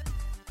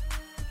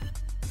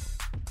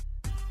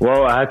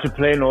 Well, I had to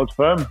play in Old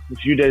Firm a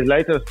few days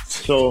later,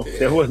 so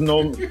there was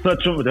not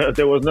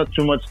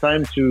too much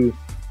time to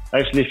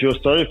actually feel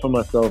sorry for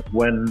myself.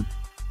 When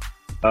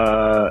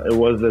it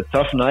was a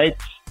tough night,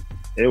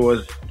 it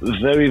was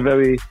very,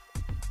 very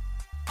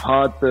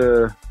hard.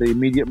 The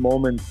immediate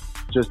moment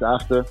just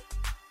after,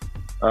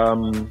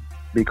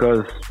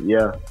 because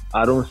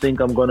I don't think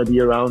I'm gonna be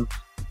around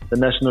the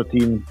national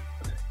team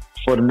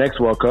for the next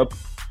World Cup,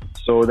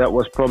 so that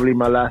was probably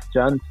my last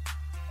chance.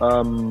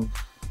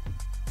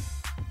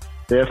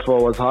 Therefore,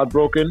 I was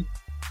heartbroken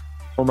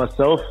for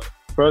myself,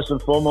 first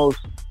and foremost,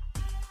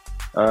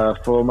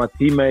 for my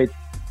teammates,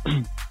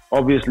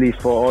 obviously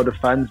for all the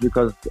fans,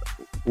 because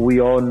we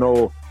all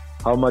know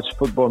how much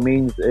football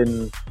means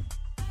in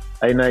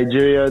a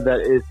Nigeria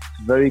that is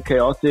very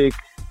chaotic,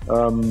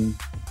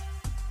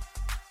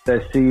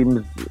 that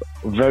seems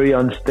very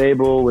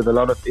unstable with a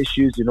lot of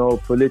issues, you know,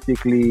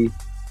 politically,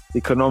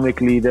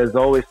 economically. There's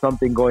always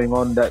something going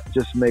on that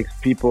just makes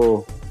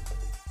people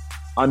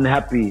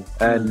unhappy,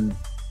 and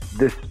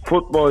this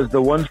football is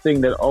the one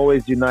thing that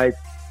always unites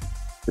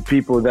the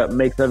people, that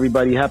makes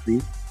everybody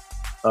happy.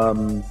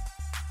 And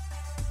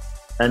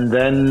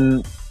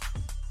then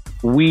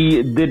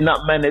we did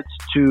not manage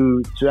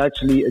to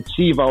actually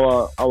achieve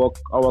our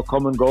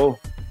common goal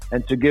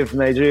and to give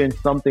Nigerians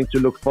something to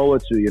look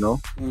forward to, you know,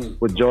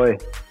 with joy.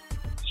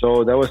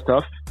 So that was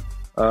tough.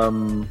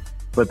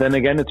 But then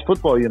again, it's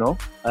football, you know,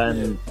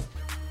 and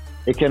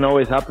it can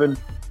always happen.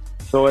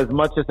 So as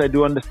much as I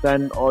do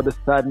understand all the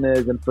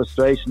sadness and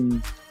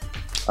frustration,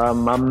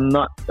 I'm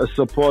not a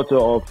supporter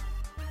of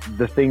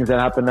the things that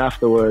happen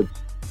afterwards.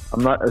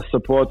 I'm not a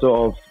supporter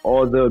of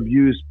all the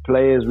abuse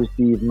players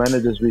receive,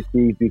 managers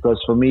receive, because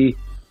for me,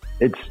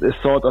 it's a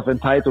sort of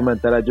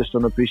entitlement that I just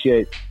don't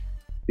appreciate.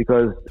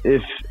 Because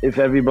if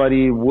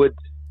everybody would,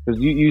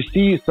 because you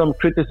see some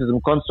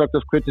criticism,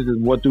 constructive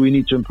criticism, what do we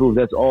need to improve?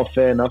 That's all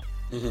fair enough.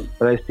 Mm-hmm.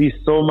 But I see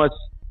so much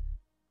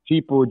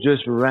people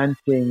just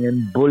ranting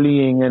and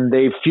bullying, and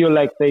they feel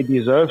like they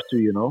deserve to,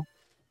 you know?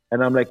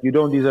 And I'm like, you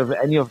don't deserve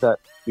any of that,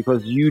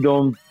 because you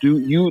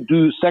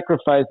do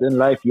sacrifice in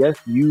life. Yes,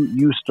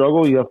 you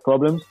struggle, you have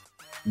problems,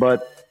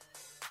 but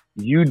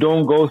you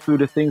don't go through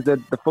the things that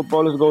the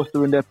footballers go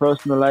through in their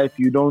personal life.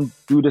 You don't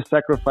do the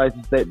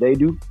sacrifices that they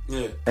do.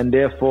 Yeah. And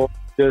therefore,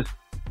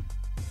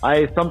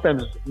 I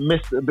sometimes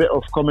miss a bit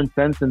of common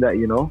sense in that,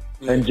 you know,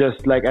 and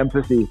just like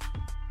empathy.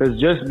 Because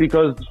just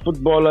because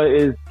footballer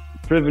is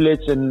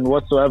privileged and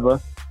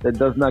whatsoever, that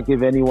does not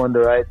give anyone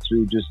the right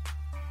to just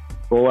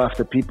go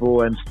after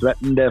people and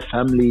threaten their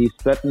families,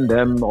 threaten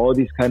them, all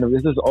these kind of...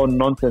 This is all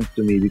nonsense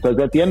to me, because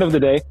at the end of the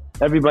day,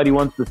 everybody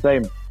wants the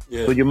same.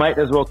 Yeah. So you might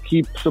as well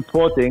keep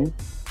supporting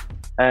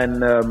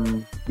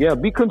and,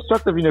 be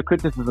constructive in your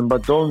criticism,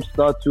 but don't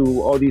start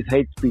to all these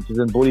hate speeches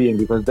and bullying,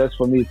 because that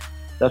for me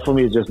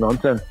is just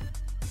nonsense.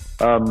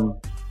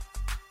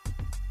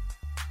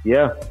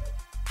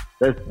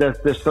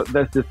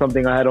 That's just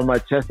something I had on my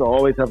chest. I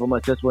always have on my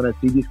chest when I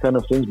see these kind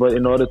of things. But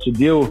in order to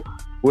deal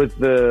with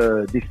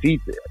the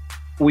defeat,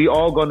 we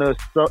all gonna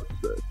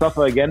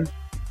suffer again.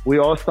 We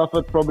all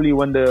suffered probably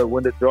when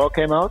the draw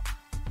came out,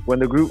 when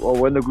the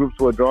groups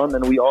were drawn,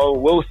 and we all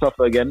will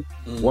suffer again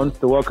once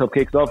the World Cup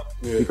kicks off,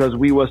 because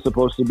we were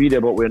supposed to be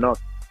there, but we're not.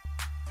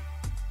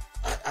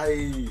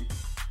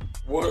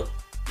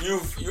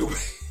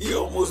 You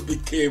almost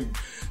became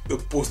the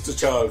poster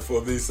child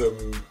for this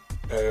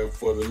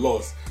for the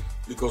loss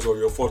because of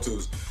your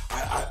photos.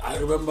 I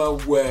remember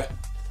where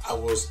I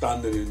was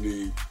standing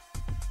in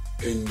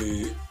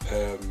the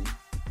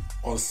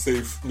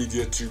unsafe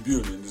media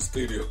tribune in the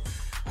stadium,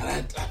 and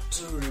I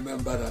do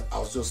remember that I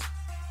was just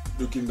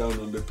looking down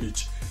on the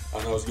pitch,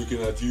 and I was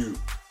looking at you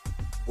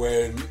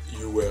when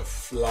you were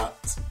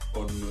flat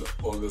on the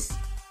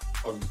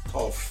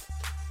turf,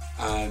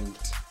 and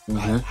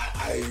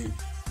I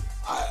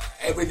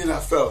everything I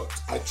felt,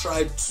 I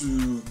tried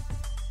to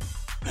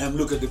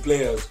look at the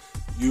players,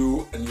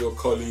 you and your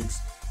colleagues,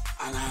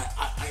 and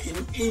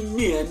in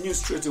me, I knew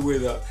straight away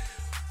that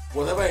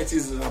whatever it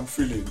is that I'm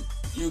feeling,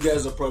 you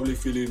guys are probably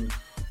feeling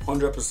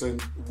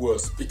 100%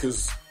 worse,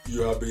 because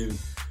you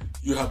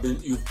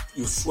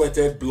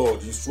sweated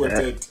blood, you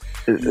sweated.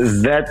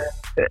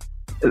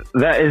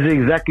 That is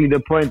exactly the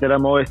point that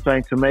I'm always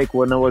trying to make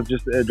when I was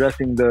just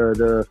addressing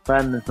the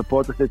fan and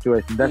supporter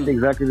situation. That's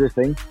exactly the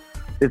thing.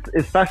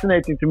 It's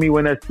fascinating to me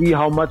when I see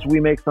how much we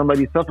make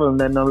somebody suffer, and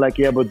then I'm like,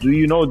 yeah, but do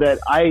you know that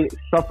I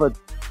suffered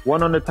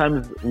 100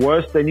 times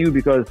worse than you,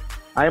 because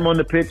I'm on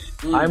the pitch,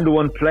 I'm the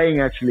one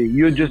playing actually.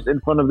 You're just in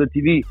front of the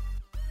TV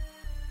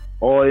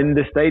or in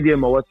the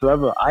stadium or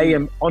whatsoever. I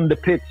am on the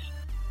pitch.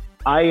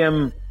 I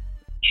am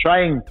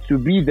trying to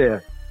be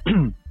there.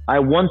 I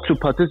want to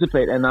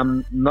participate, and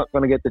I'm not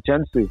going to get the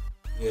chance to,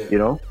 you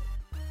know?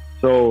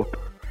 So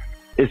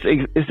it's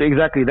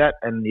exactly that.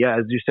 And yeah,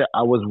 as you said,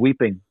 I was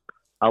weeping.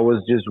 I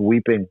was just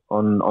weeping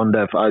on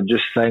that. I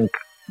just sank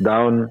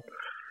down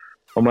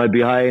on my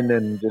behind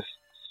and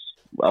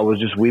I was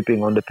just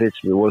weeping on the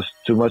pitch. It was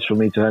too much for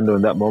me to handle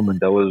in that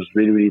moment. That was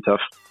really, really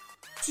tough.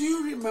 Do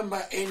you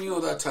remember any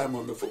other time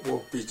on the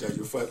football pitch that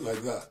you felt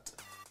like that?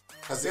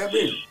 Has there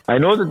been? I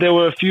know that there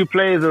were a few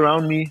players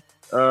around me.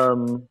 I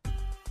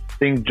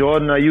think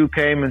Jordan Ayew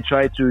came and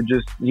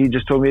he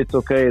just told me it's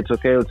okay.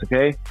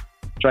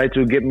 Tried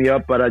to get me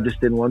up, but I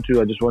just didn't want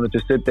to. I just wanted to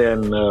sit there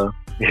and,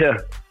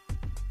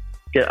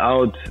 get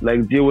out,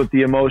 like deal with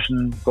the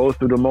emotion, go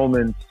through the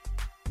moment.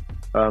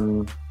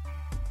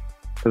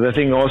 Because I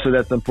think also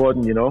that's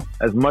important, you know,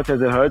 as much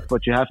as it hurts,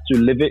 but you have to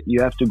live it, you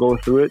have to go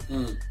through it.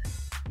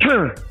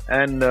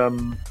 And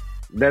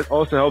that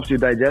also helps you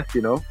digest,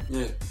 you know.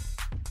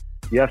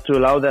 You have to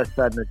allow that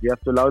sadness, you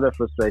have to allow that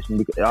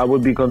frustration. I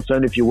would be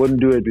concerned if you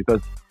wouldn't do it,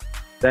 because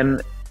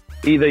then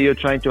either you're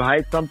trying to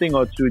hide something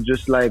or to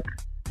just like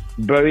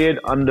bury it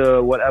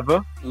under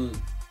whatever,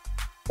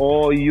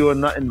 or you're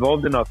not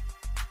involved enough.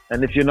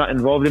 And if you're not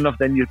involved enough,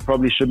 then you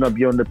probably should not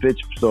be on the pitch.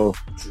 So,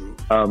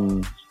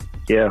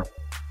 yeah.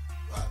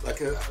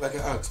 Like I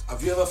asked,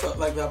 have you ever felt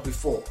like that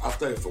before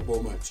after a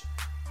football match?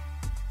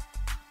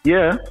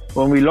 Yeah,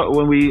 when we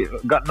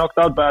got knocked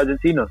out by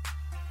Argentina.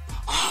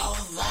 Oh,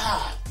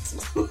 that!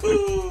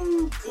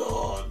 Oh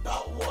God,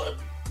 that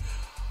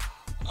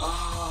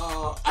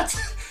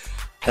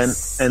one.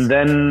 And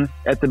then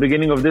at the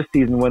beginning of this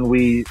season, when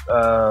we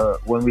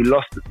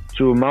lost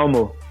to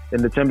Malmo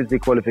in the Champions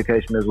League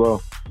qualification as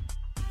well.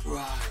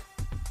 Right.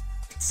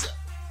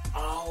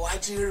 Why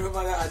do you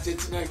remember that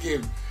Argentina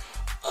game?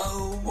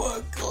 Oh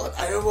my God.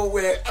 I remember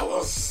where I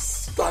was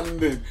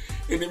standing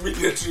in the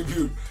media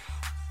tribune.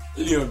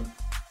 Leon,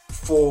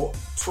 for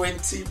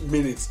 20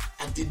 minutes,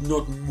 I did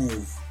not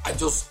move. I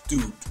just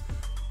stood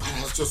and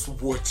I was just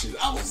watching.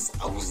 I was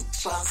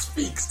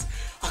transfixed.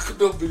 I could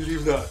not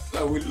believe that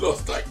we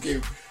lost that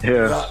game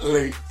that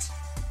late.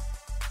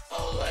 I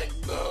was like,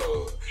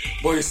 no.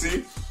 But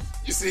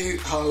you see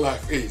how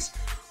life is.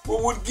 We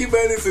would give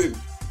anything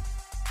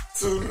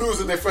to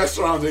lose in the first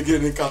round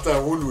again in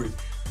Qatar, wouldn't we?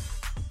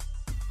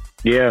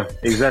 Yeah,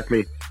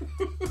 exactly.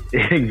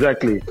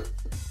 Exactly.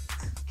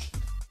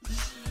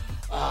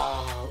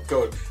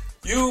 God.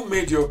 You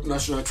made your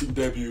national team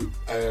debut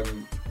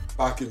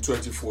back in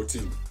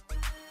 2014.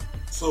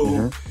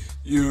 So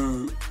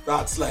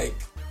that's like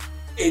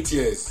 8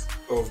 years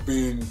of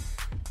being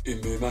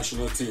in the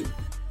national team.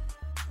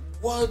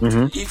 What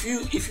if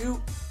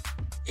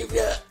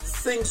there are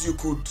things you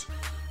could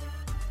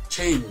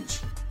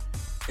change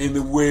in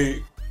the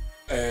way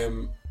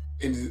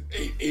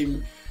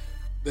in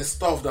the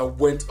stuff that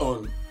went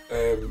on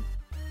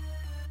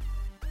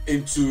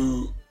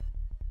into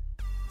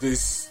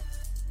this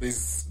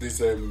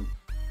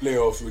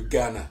playoffs with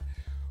Ghana,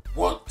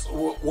 what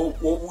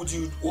would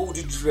you do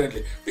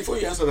differently? Before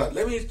you answer that,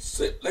 let me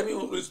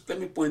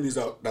point this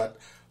out that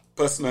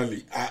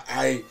personally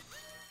I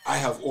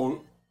have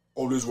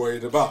always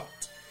worried about,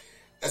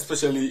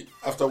 especially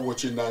after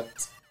watching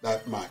that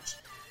match.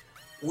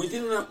 With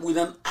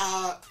an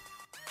hour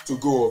to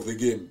go of the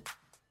game,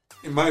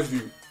 in my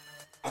view,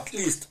 at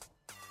least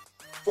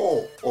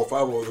 4 or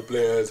 5 of the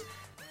players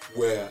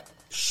were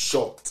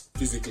shot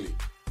physically.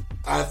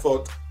 I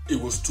thought it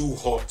was too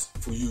hot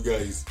for you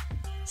guys.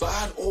 So I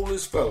had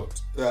always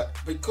felt that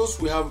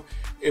because we have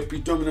a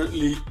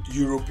predominantly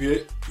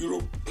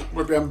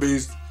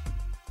European-based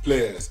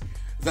players,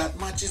 that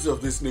matches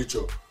of this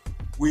nature,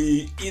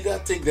 we either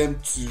take them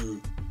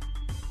to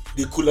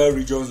the cooler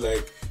regions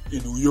like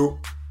in Uyo,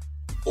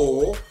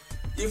 or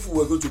if we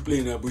were going to play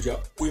in Abuja,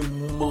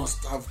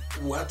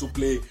 we had to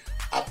play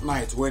at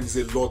night when it's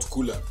a lot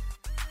cooler.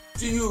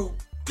 Do you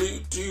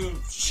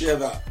share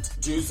that?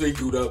 Do you think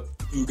you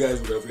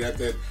guys would have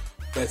reacted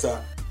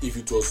better if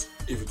it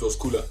was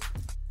cooler?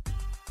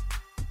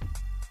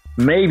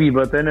 Maybe,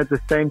 but then at the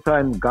same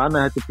time,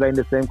 Ghana had to play in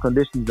the same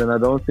conditions, and I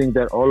don't think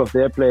that all of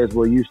their players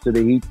were used to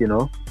the heat, you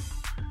know.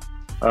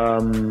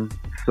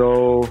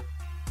 So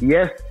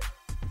yes,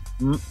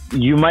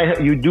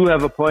 you do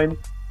have a point,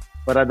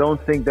 but I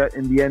don't think that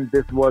in the end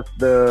this was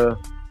the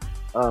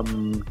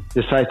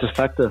decisive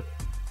factor.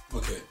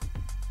 Okay,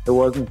 it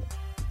wasn't.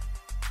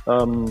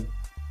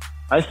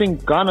 I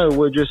think Ghana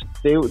were just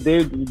they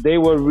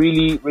were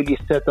really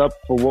set up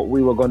for what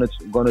we were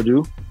gonna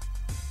do.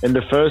 In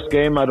the first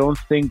game, I don't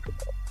think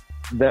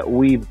that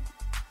we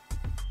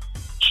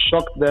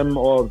shocked them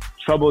or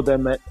troubled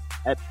them at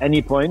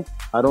any point.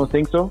 I don't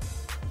think so.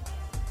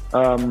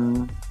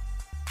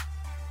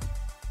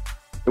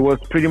 It was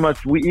pretty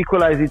much we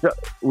equalized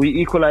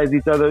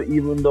each other,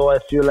 even though I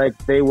feel like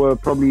they were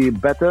probably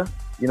better.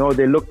 You know,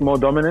 they looked more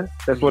dominant.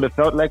 That's what it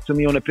felt like to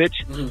me on the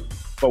pitch. Mm-hmm.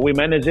 But we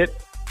managed it.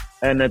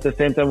 And at the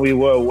same time, we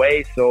were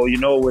away. So, you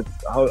know, with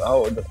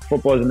how the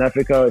football is in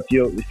Africa, if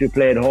you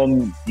play at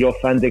home, your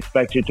fans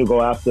expect you to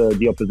go after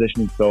the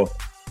opposition. So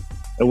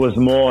it was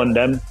more on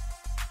them.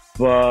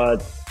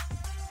 But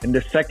in the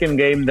second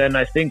game, then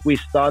I think we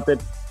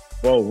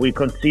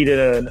conceded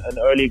an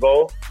early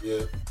goal,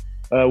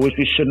 which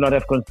we should not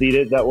have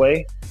conceded that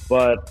way.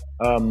 But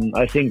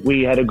I think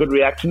we had a good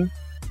reaction.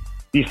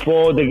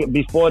 Before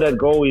that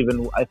goal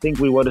even, I think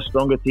we were the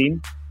stronger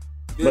team.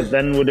 But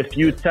then with a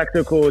few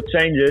tactical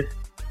changes,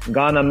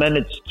 Ghana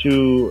managed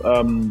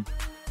to,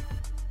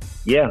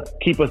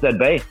 keep us at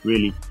bay,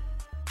 really.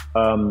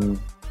 And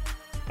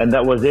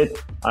that was it.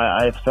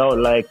 I felt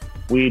like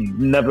we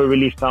never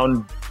really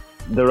found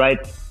the right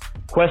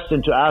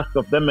question to ask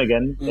of them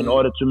again in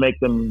order to make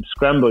them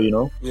scramble, you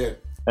know? Yeah.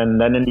 And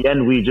then in the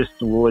end, we just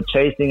were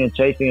chasing. And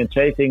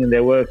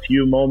there were a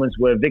few moments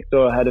where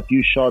Victor had a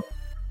few shots,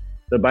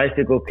 the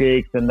bicycle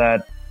kicks and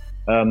that.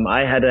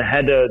 I had a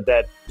header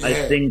that I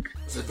think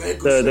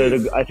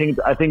I think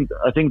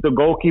the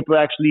goalkeeper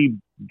actually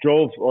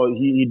drove, or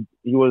he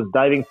was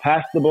diving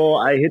past the ball.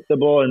 I hit the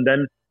ball, and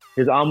then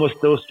his arm was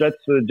still stretched,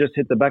 so it just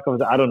hit the back of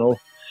the. I don't know.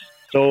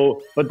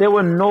 So, but there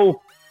were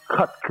no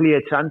cut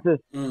clear chances,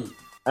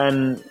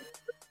 and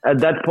at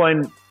that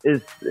point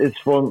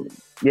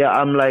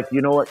I'm like,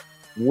 you know what,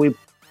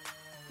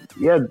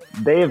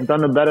 they have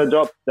done a better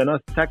job than us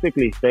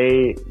tactically.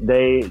 Their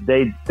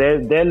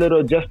little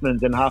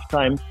adjustments in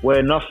halftime were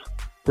enough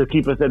to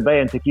keep us at bay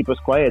and to keep us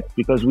quiet,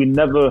 because we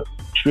never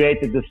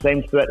created the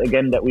same threat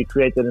again that we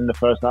created in the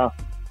first half.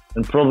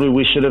 And probably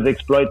we should have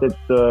exploited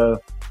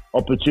the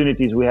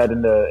opportunities we had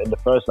in the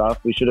first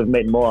half. We should have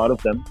made more out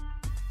of them.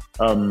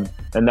 And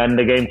then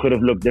the game could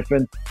have looked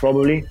different,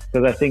 probably,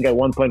 because I think at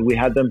one point we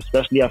had them,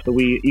 especially after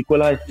we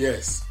equalized.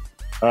 Yes.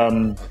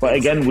 But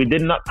again, we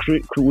did not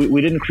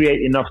we didn't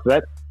create enough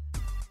threat.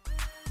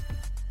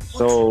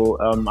 So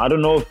I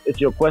don't know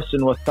if your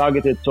question was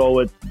targeted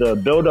towards the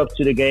build-up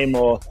to the game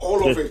or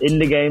all just of it. In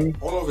the game.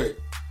 All of it.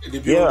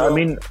 I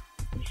mean,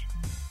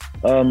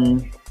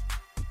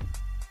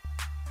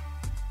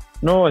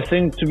 no. I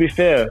think, to be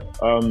fair,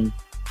 I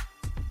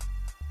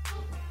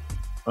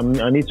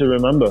need to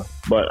remember,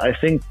 but I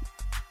think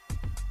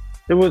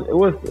it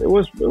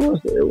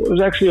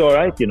was actually all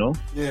right, you know.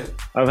 Yeah.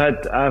 I've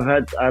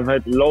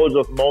had loads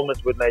of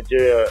moments with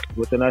Nigeria,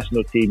 with the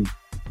national team,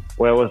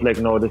 where I was like,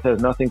 no, this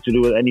has nothing to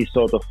do with any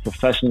sort of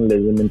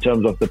professionalism in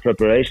terms of the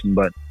preparation.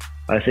 But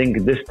I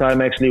think this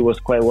time actually was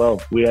quite well.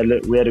 We had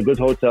a good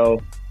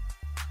hotel.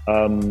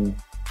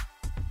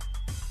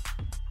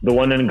 The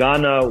one in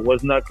Ghana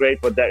was not great,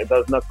 but that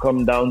does not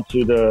come down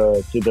to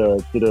the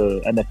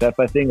NFF.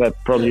 I think that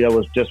probably that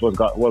was just what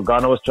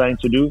Ghana was trying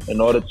to do in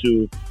order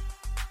to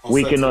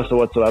weaken us or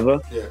whatsoever.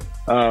 Yeah.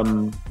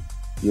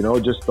 You know,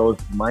 just those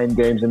mind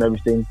games and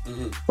everything.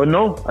 Mm-hmm. But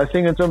no, I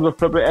think in terms of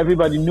preparation,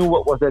 everybody knew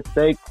what was at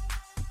stake.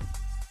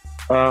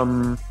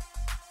 As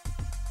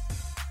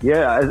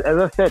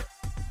I said,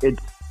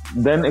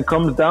 it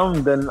comes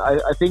down. Then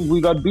I think we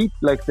got beat.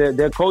 Like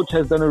their coach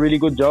has done a really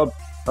good job.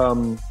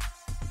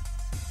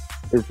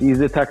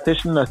 He's a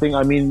tactician.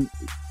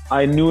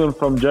 I knew him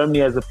from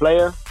Germany as a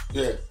player.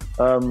 Yeah.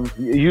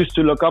 Used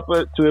to look up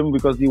to him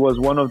because he was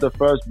one of the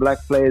first black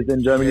players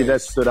in Germany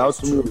that stood out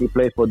to me. He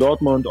played for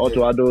Dortmund,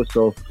 Otto Addo.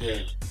 So,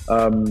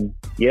 and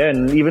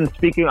even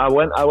speaking, I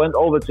went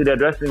over to their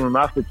dressing room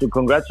after to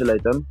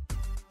congratulate them,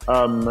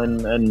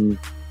 and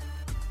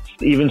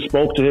even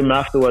spoke to him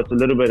afterwards a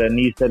little bit. And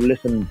he said,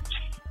 "Listen,"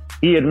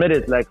 he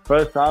admitted, like,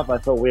 first half I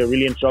thought we were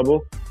really in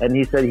trouble, and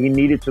he said he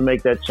needed to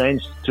make that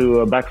change to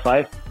a back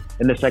five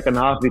in the second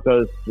half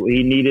because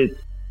he needed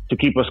to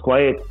keep us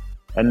quiet.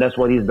 And that's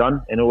what he's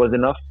done, and it was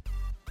enough.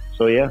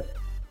 So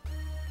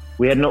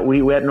we had no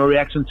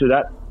reaction to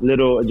that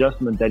little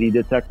adjustment that he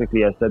did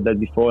tactically. I said that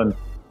before, and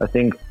I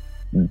think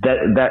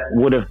that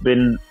would have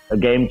been a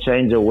game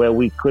changer where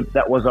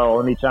that was our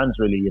only chance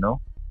really, you know.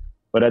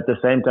 But at the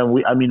same time,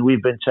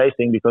 we've been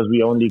chasing because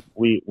we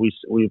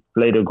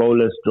played a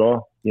goalless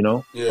draw, you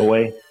know,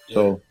 away. Yeah.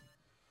 So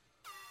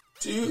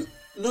do you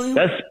know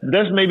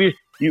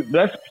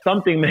that's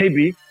something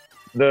maybe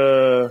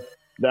the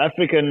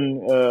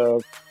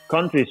African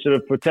countries should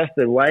have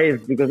protested. Why?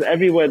 Is because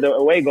everywhere the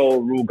away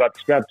goal rule got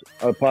scrapped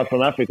apart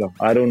from Africa.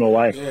 I don't know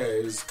why. Yeah,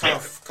 it's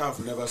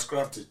CAF never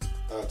scrapped it.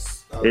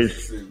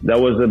 That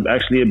was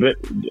actually a bit.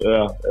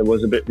 It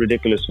was a bit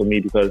ridiculous for me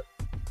because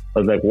I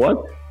was like,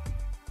 what?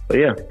 But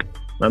yeah,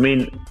 I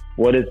mean,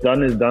 what is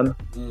done is done.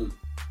 Mm.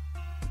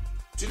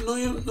 Do you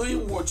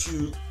knowing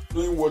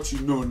what you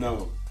know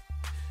now?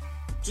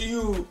 Do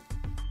you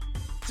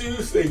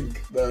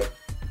think that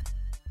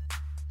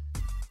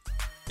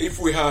if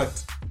we had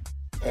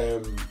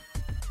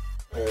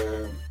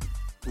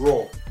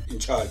Raw in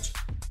charge,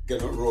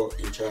 Gernot Raw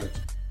in charge,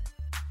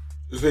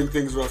 do you think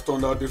things would have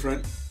turned out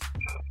different?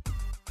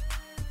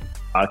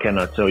 I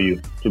cannot tell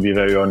you, to be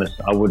very honest.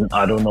 I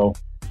don't know.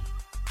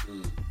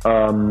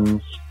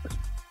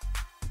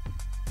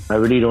 I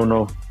really don't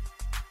know.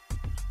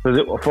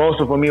 Because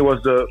for me, it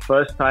was the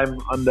first time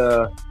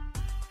under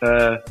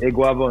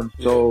Eguavoen.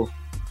 So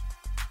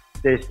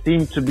there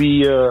seemed to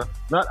be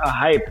not a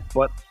hype,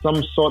 but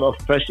some sort of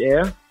fresh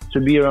air to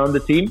be around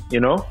the team, you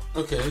know?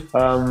 Okay.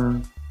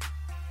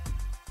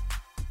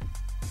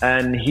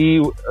 And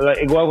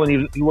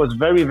Eguavoen, he was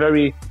very,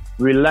 very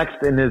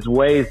relaxed in his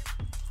ways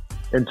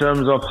in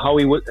terms of how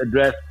he would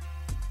address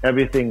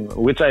everything,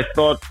 which I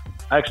thought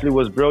actually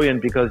was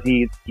brilliant because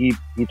he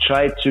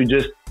tried to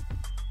just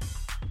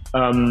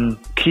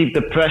keep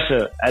the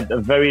pressure at a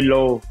very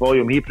low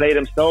volume. He played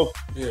himself.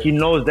 Yeah. He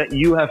knows that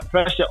you have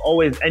pressure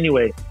always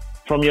anyway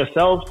from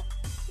yourself,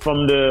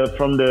 from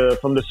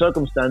the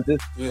circumstances.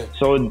 Yeah.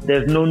 So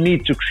there's no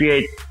need to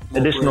create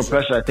additional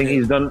pressure. I think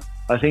he's done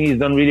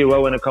really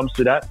well when it comes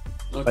to that.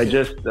 Okay. By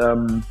just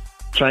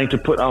trying to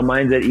put our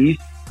minds at ease.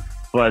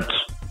 But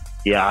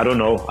yeah, I don't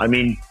know. I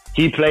mean,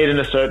 he played in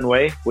a certain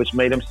way, which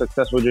made him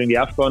successful during the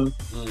AFCON.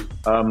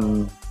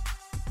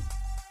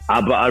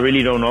 But I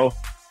really don't know.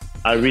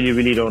 I really,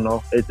 really don't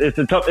know. It's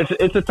a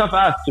tough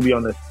ask, to be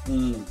honest.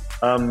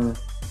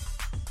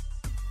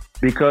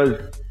 Because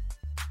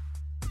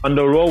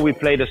under Raw we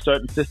played a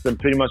certain system.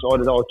 Pretty much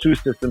all our two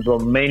systems, or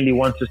mainly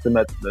one system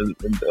at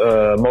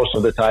most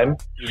of the time.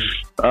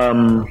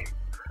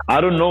 I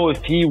don't know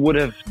if he would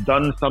have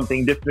done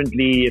something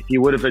differently, if he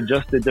would have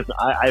adjusted different.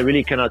 I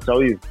really cannot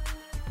tell you.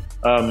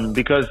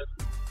 Because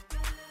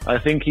I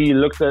think he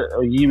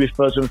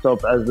refers to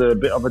himself as a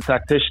bit of a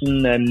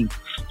tactician and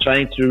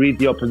trying to read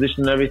the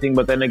opposition and everything.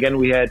 But then again,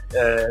 we had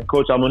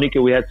Coach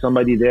Amonike, we had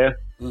somebody there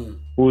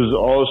who's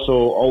also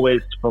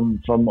always from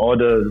all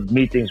the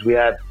meetings we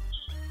had.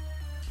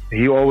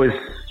 He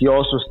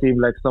also seemed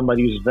like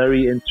somebody who's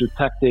very into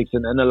tactics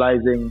and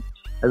analyzing.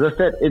 As I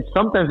said,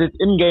 sometimes it's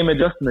in-game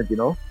adjustment, you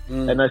know,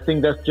 and I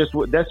think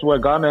that's where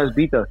Ghana has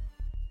beat us.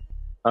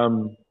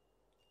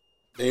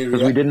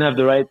 Because we didn't have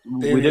the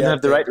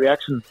right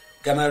reaction.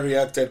 Ghana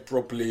reacted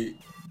properly,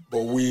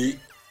 but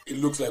it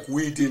looks like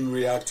we didn't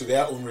react to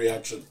their own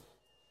reaction.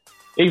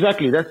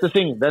 Exactly, that's the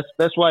thing.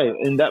 That's why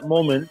in that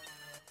moment,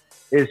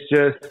 it's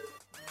just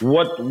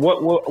what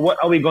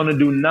are we gonna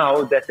do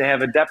now that they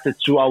have adapted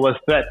to our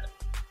threat,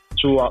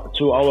 to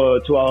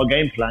our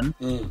game plan?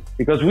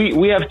 Because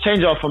we have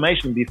changed our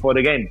formation before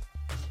the game.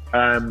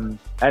 And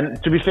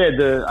to be fair,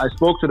 I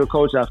spoke to the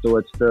coach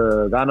afterwards,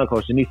 the Ghana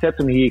coach, and he said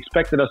to me he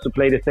expected us to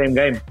play the same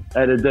game,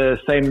 the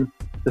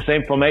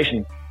same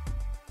formation.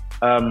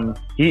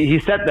 He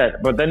said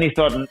that, but then he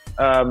thought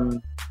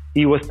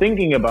he was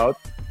thinking about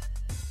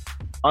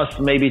us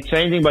maybe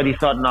changing, but he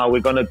thought, no,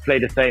 we're going to play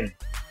the same.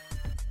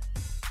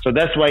 So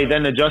that's why he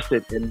then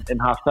adjusted in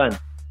half-time.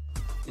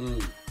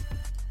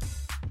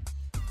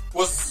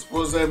 Was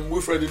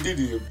Wilfred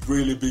Ndidi a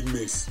really big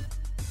miss,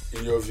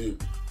 in your view?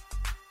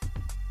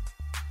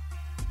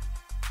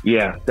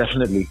 Yeah,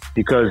 definitely.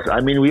 Because, I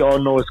mean, we all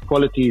know his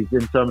qualities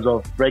in terms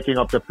of breaking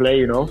up the play,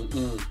 you know.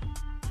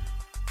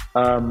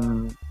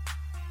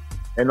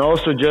 And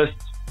also just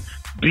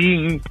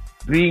being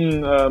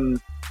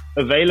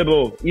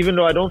available, even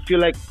though I don't feel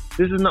like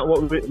this is not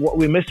what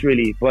we miss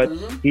really, but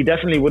he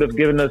definitely would have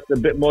given us a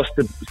bit more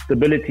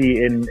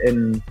stability in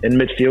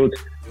midfield.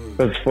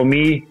 Because for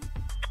me,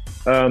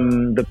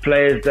 the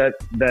players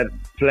that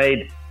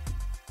played,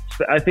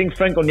 I think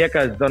Frank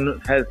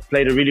Onyeka has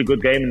played a really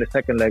good game in the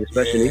second leg,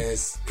 especially.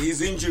 Yes,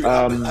 his injury.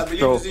 I believe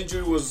his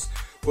injury was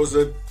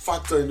a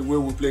factor in the way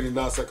we played in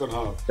that second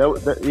half.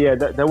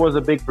 That was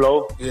a big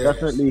blow,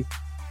 definitely.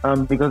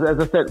 Because as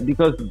I said,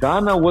 because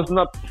Ghana was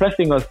not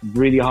pressing us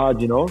really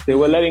hard, you know, they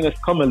were letting us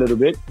come a little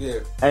bit,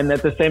 and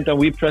at the same time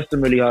we pressed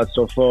them really hard.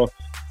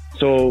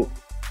 So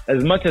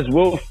as much as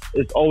Wolf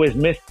is always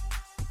missed,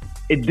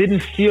 it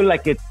didn't feel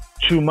like it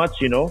too much,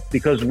 you know,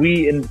 because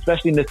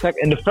especially in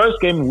the first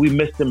game we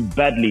missed him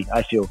badly.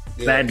 I feel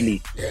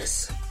badly.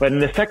 Yes. But in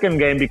the second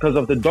game, because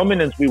of the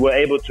dominance we were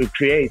able to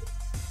create,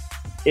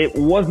 it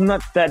was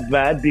not that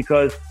bad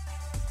because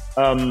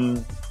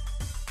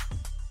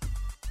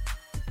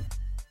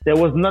there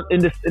was not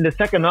in the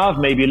second half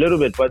maybe a little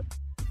bit, but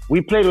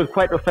we played with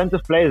quite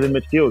offensive players in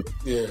midfield,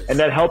 and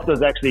that helped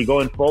us actually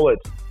going forward.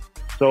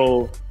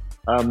 So,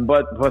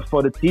 but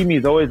for the team,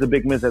 he's always a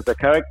big miss as a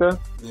character,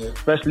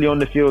 especially on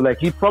the field. Like,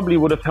 he probably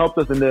would have helped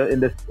us in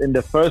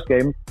the first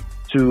game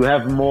to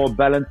have more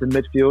balance in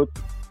midfield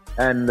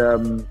and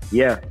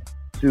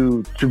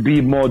to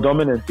be more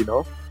dominant, you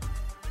know,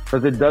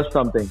 because it does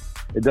something.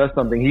 It does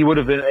something. He would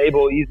have been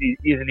able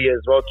easily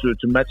as well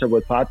to match up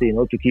with Partey, you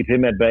know, to keep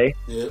him at bay.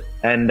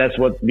 And that's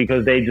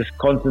because they just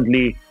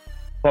constantly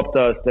popped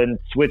us and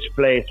switch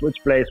play.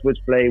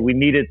 We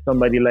needed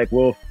somebody like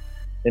Wolf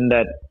in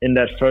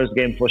that first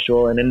game for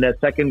sure. And in that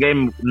second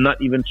game,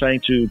 not even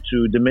trying to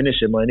diminish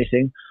him or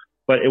anything,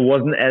 but it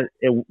wasn't as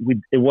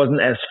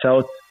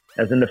felt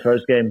as in the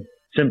first game,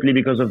 simply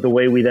because of the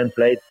way we then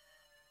played.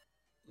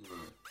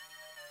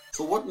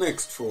 So what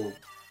next for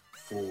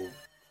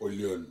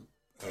Lyon?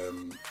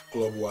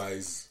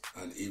 Club-wise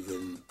and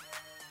even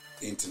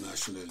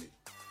internationally,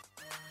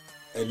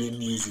 any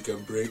news you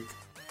can break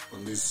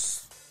on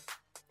this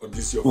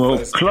your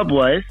first?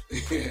 Club-wise,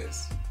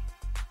 yes.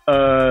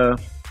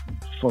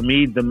 For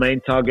me, the main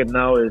target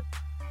now is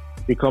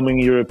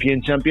becoming a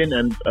European champion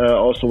and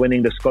also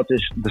winning the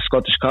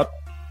Scottish Cup.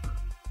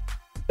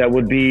 That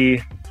would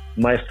be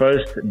my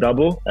first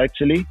double,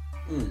 actually.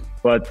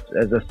 But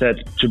as I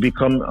said, to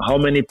become, how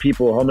many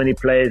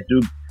players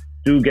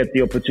do get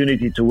the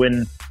opportunity to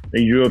win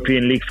the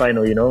European League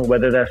final, you know,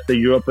 whether that's the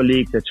Europa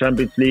League, the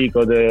Champions League,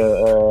 or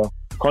the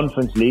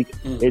Conference League.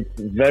 It's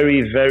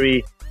very,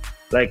 very,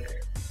 like,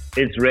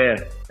 it's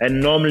rare.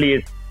 And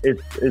normally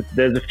it's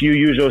there's a few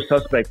usual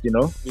suspects, you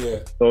know,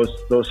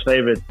 those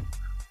favorites.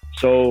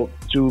 So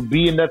to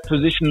be in that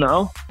position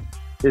now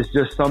is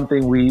just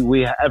something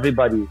we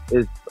everybody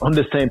is on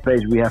the same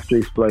page. We have to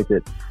exploit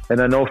it. And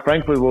I know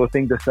Frankfurt will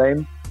think the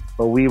same,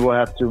 but we will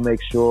have to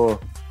make sure,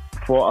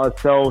 for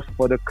ourselves,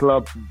 for the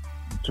club,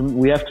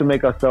 we have to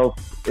make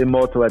ourselves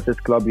immortal at this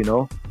club, you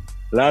know.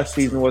 Last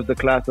season was the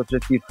class of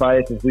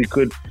 55. If we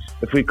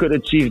could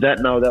achieve that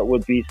now, that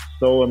would be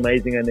so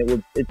amazing, and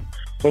it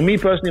for me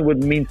personally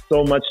would mean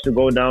so much to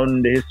go down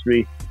in the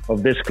history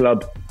of this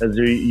club as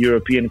a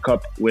European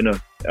Cup winner,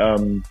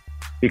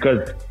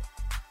 because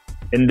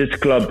in this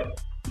club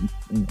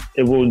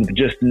it will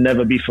just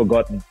never be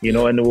forgotten, you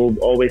know, and it will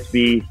always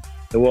be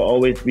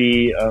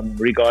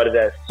regarded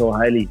as so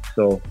highly.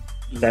 So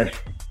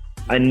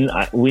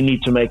we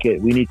need to make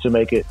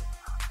it.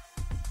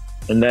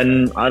 And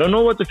then I don't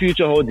know what the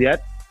future holds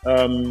yet.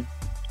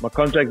 My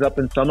contract's up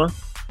in summer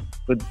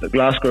with the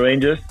Glasgow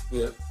Rangers.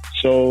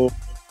 So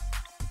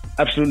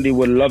absolutely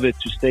would love it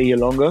to stay here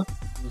longer.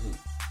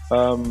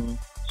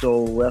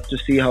 So we'll have to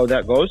see how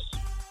that goes.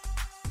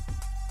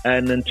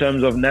 And in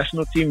terms of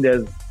national team,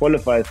 there's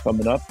qualifiers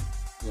coming up.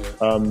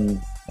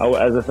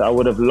 As I said, I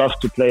would have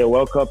loved to play a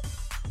World Cup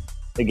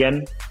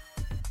again.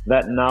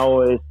 That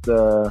now is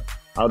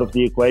out of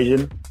the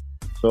equation.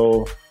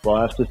 So we'll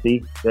have to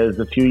see. There's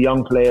a few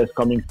young players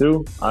coming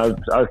through. I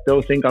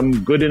still think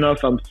I'm good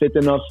enough. I'm fit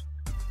enough.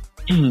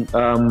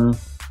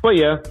 But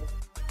yeah,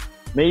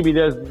 maybe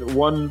there's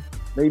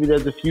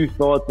a few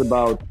thoughts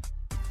about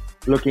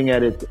looking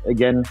at it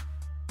again,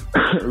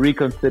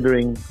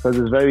 reconsidering, because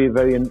it's very,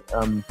 very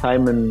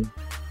time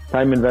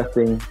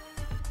investing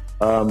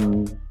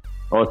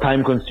or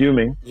time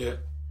consuming.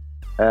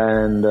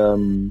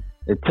 And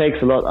it takes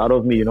a lot out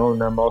of me, you know.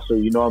 And I'm also,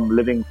 you know, I'm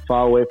living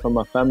far away from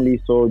my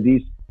family, so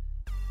these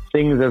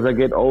things, as I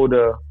get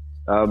older,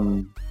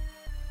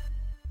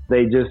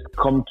 they just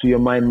come to your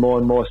mind more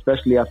and more,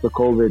 especially after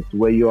COVID,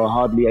 where you are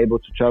hardly able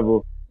to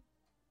travel.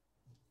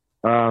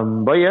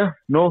 But yeah,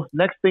 no,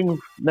 next thing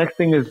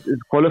is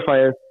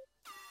qualifiers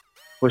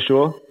for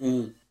sure.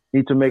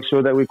 Need to make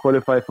sure that we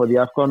qualify for the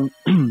AFCON.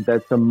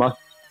 That's a must.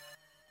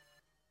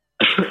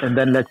 And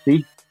then let's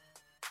see.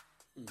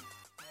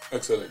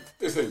 Excellent.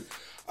 Listen,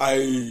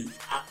 I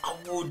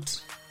would,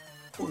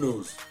 who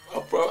knows?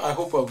 I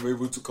hope I'm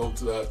able to come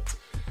to that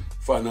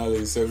final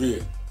in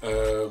Sevilla.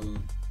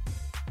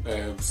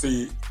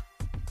 See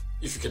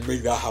if you can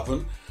make that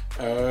happen.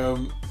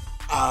 And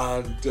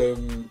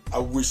I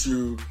wish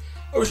you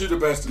the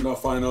best in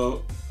that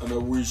final, and I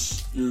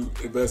wish you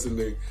the best in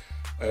the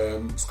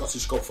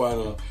Scottish Cup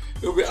final.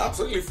 It would be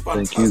absolutely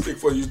fantastic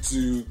for you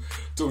to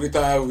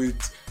retire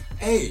with.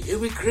 Hey, it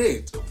would be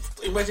great.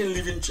 Imagine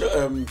leaving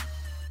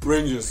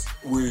Rangers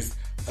with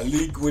a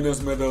league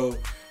winners medal,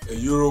 a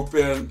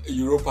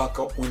Europa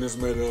Cup winners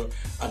medal,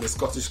 and a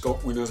Scottish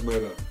Cup winners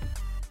medal.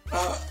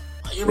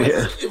 You might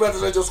as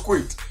well just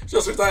quit.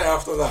 Just retire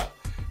after that.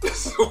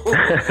 So,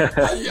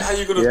 how are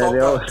you going to top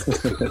that?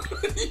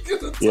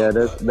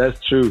 That's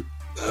true.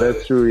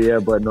 That's true, yeah.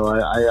 But no,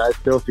 I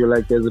still feel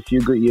like there's a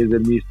few good years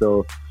in me,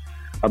 so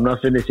I'm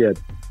not finished yet.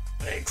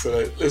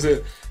 Excellent.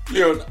 Listen,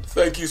 Leon,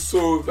 thank you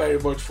so very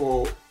much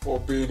for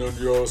being on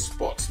your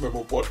Sports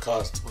Memo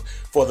podcast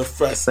for the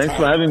first time.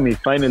 Thanks for having me,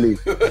 finally.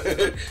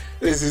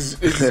 This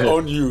is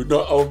on you,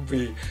 not on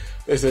me.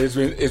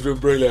 Listen, it's been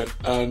brilliant.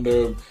 And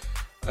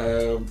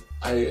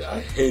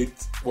I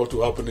hate what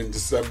will happen in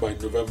December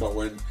and November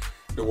when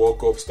the World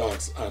Cup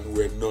starts and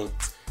we're not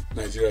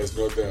Nigeria is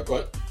not there.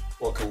 But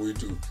what can we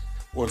do?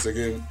 Once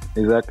again,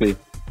 exactly.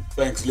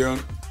 Thanks, Leon.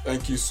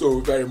 Thank you so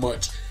very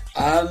much.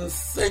 And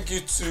thank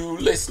you to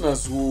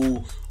listeners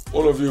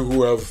all of you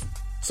who have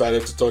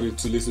decided to turn in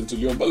to listen to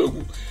Leon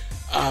Balogun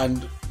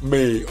and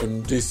me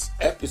on this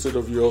episode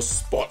of your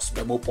Sports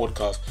Memo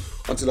podcast.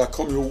 Until I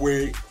come your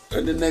way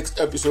in the next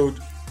episode,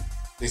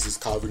 this is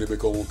Calvin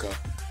Ebekowonka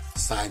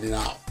signing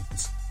out.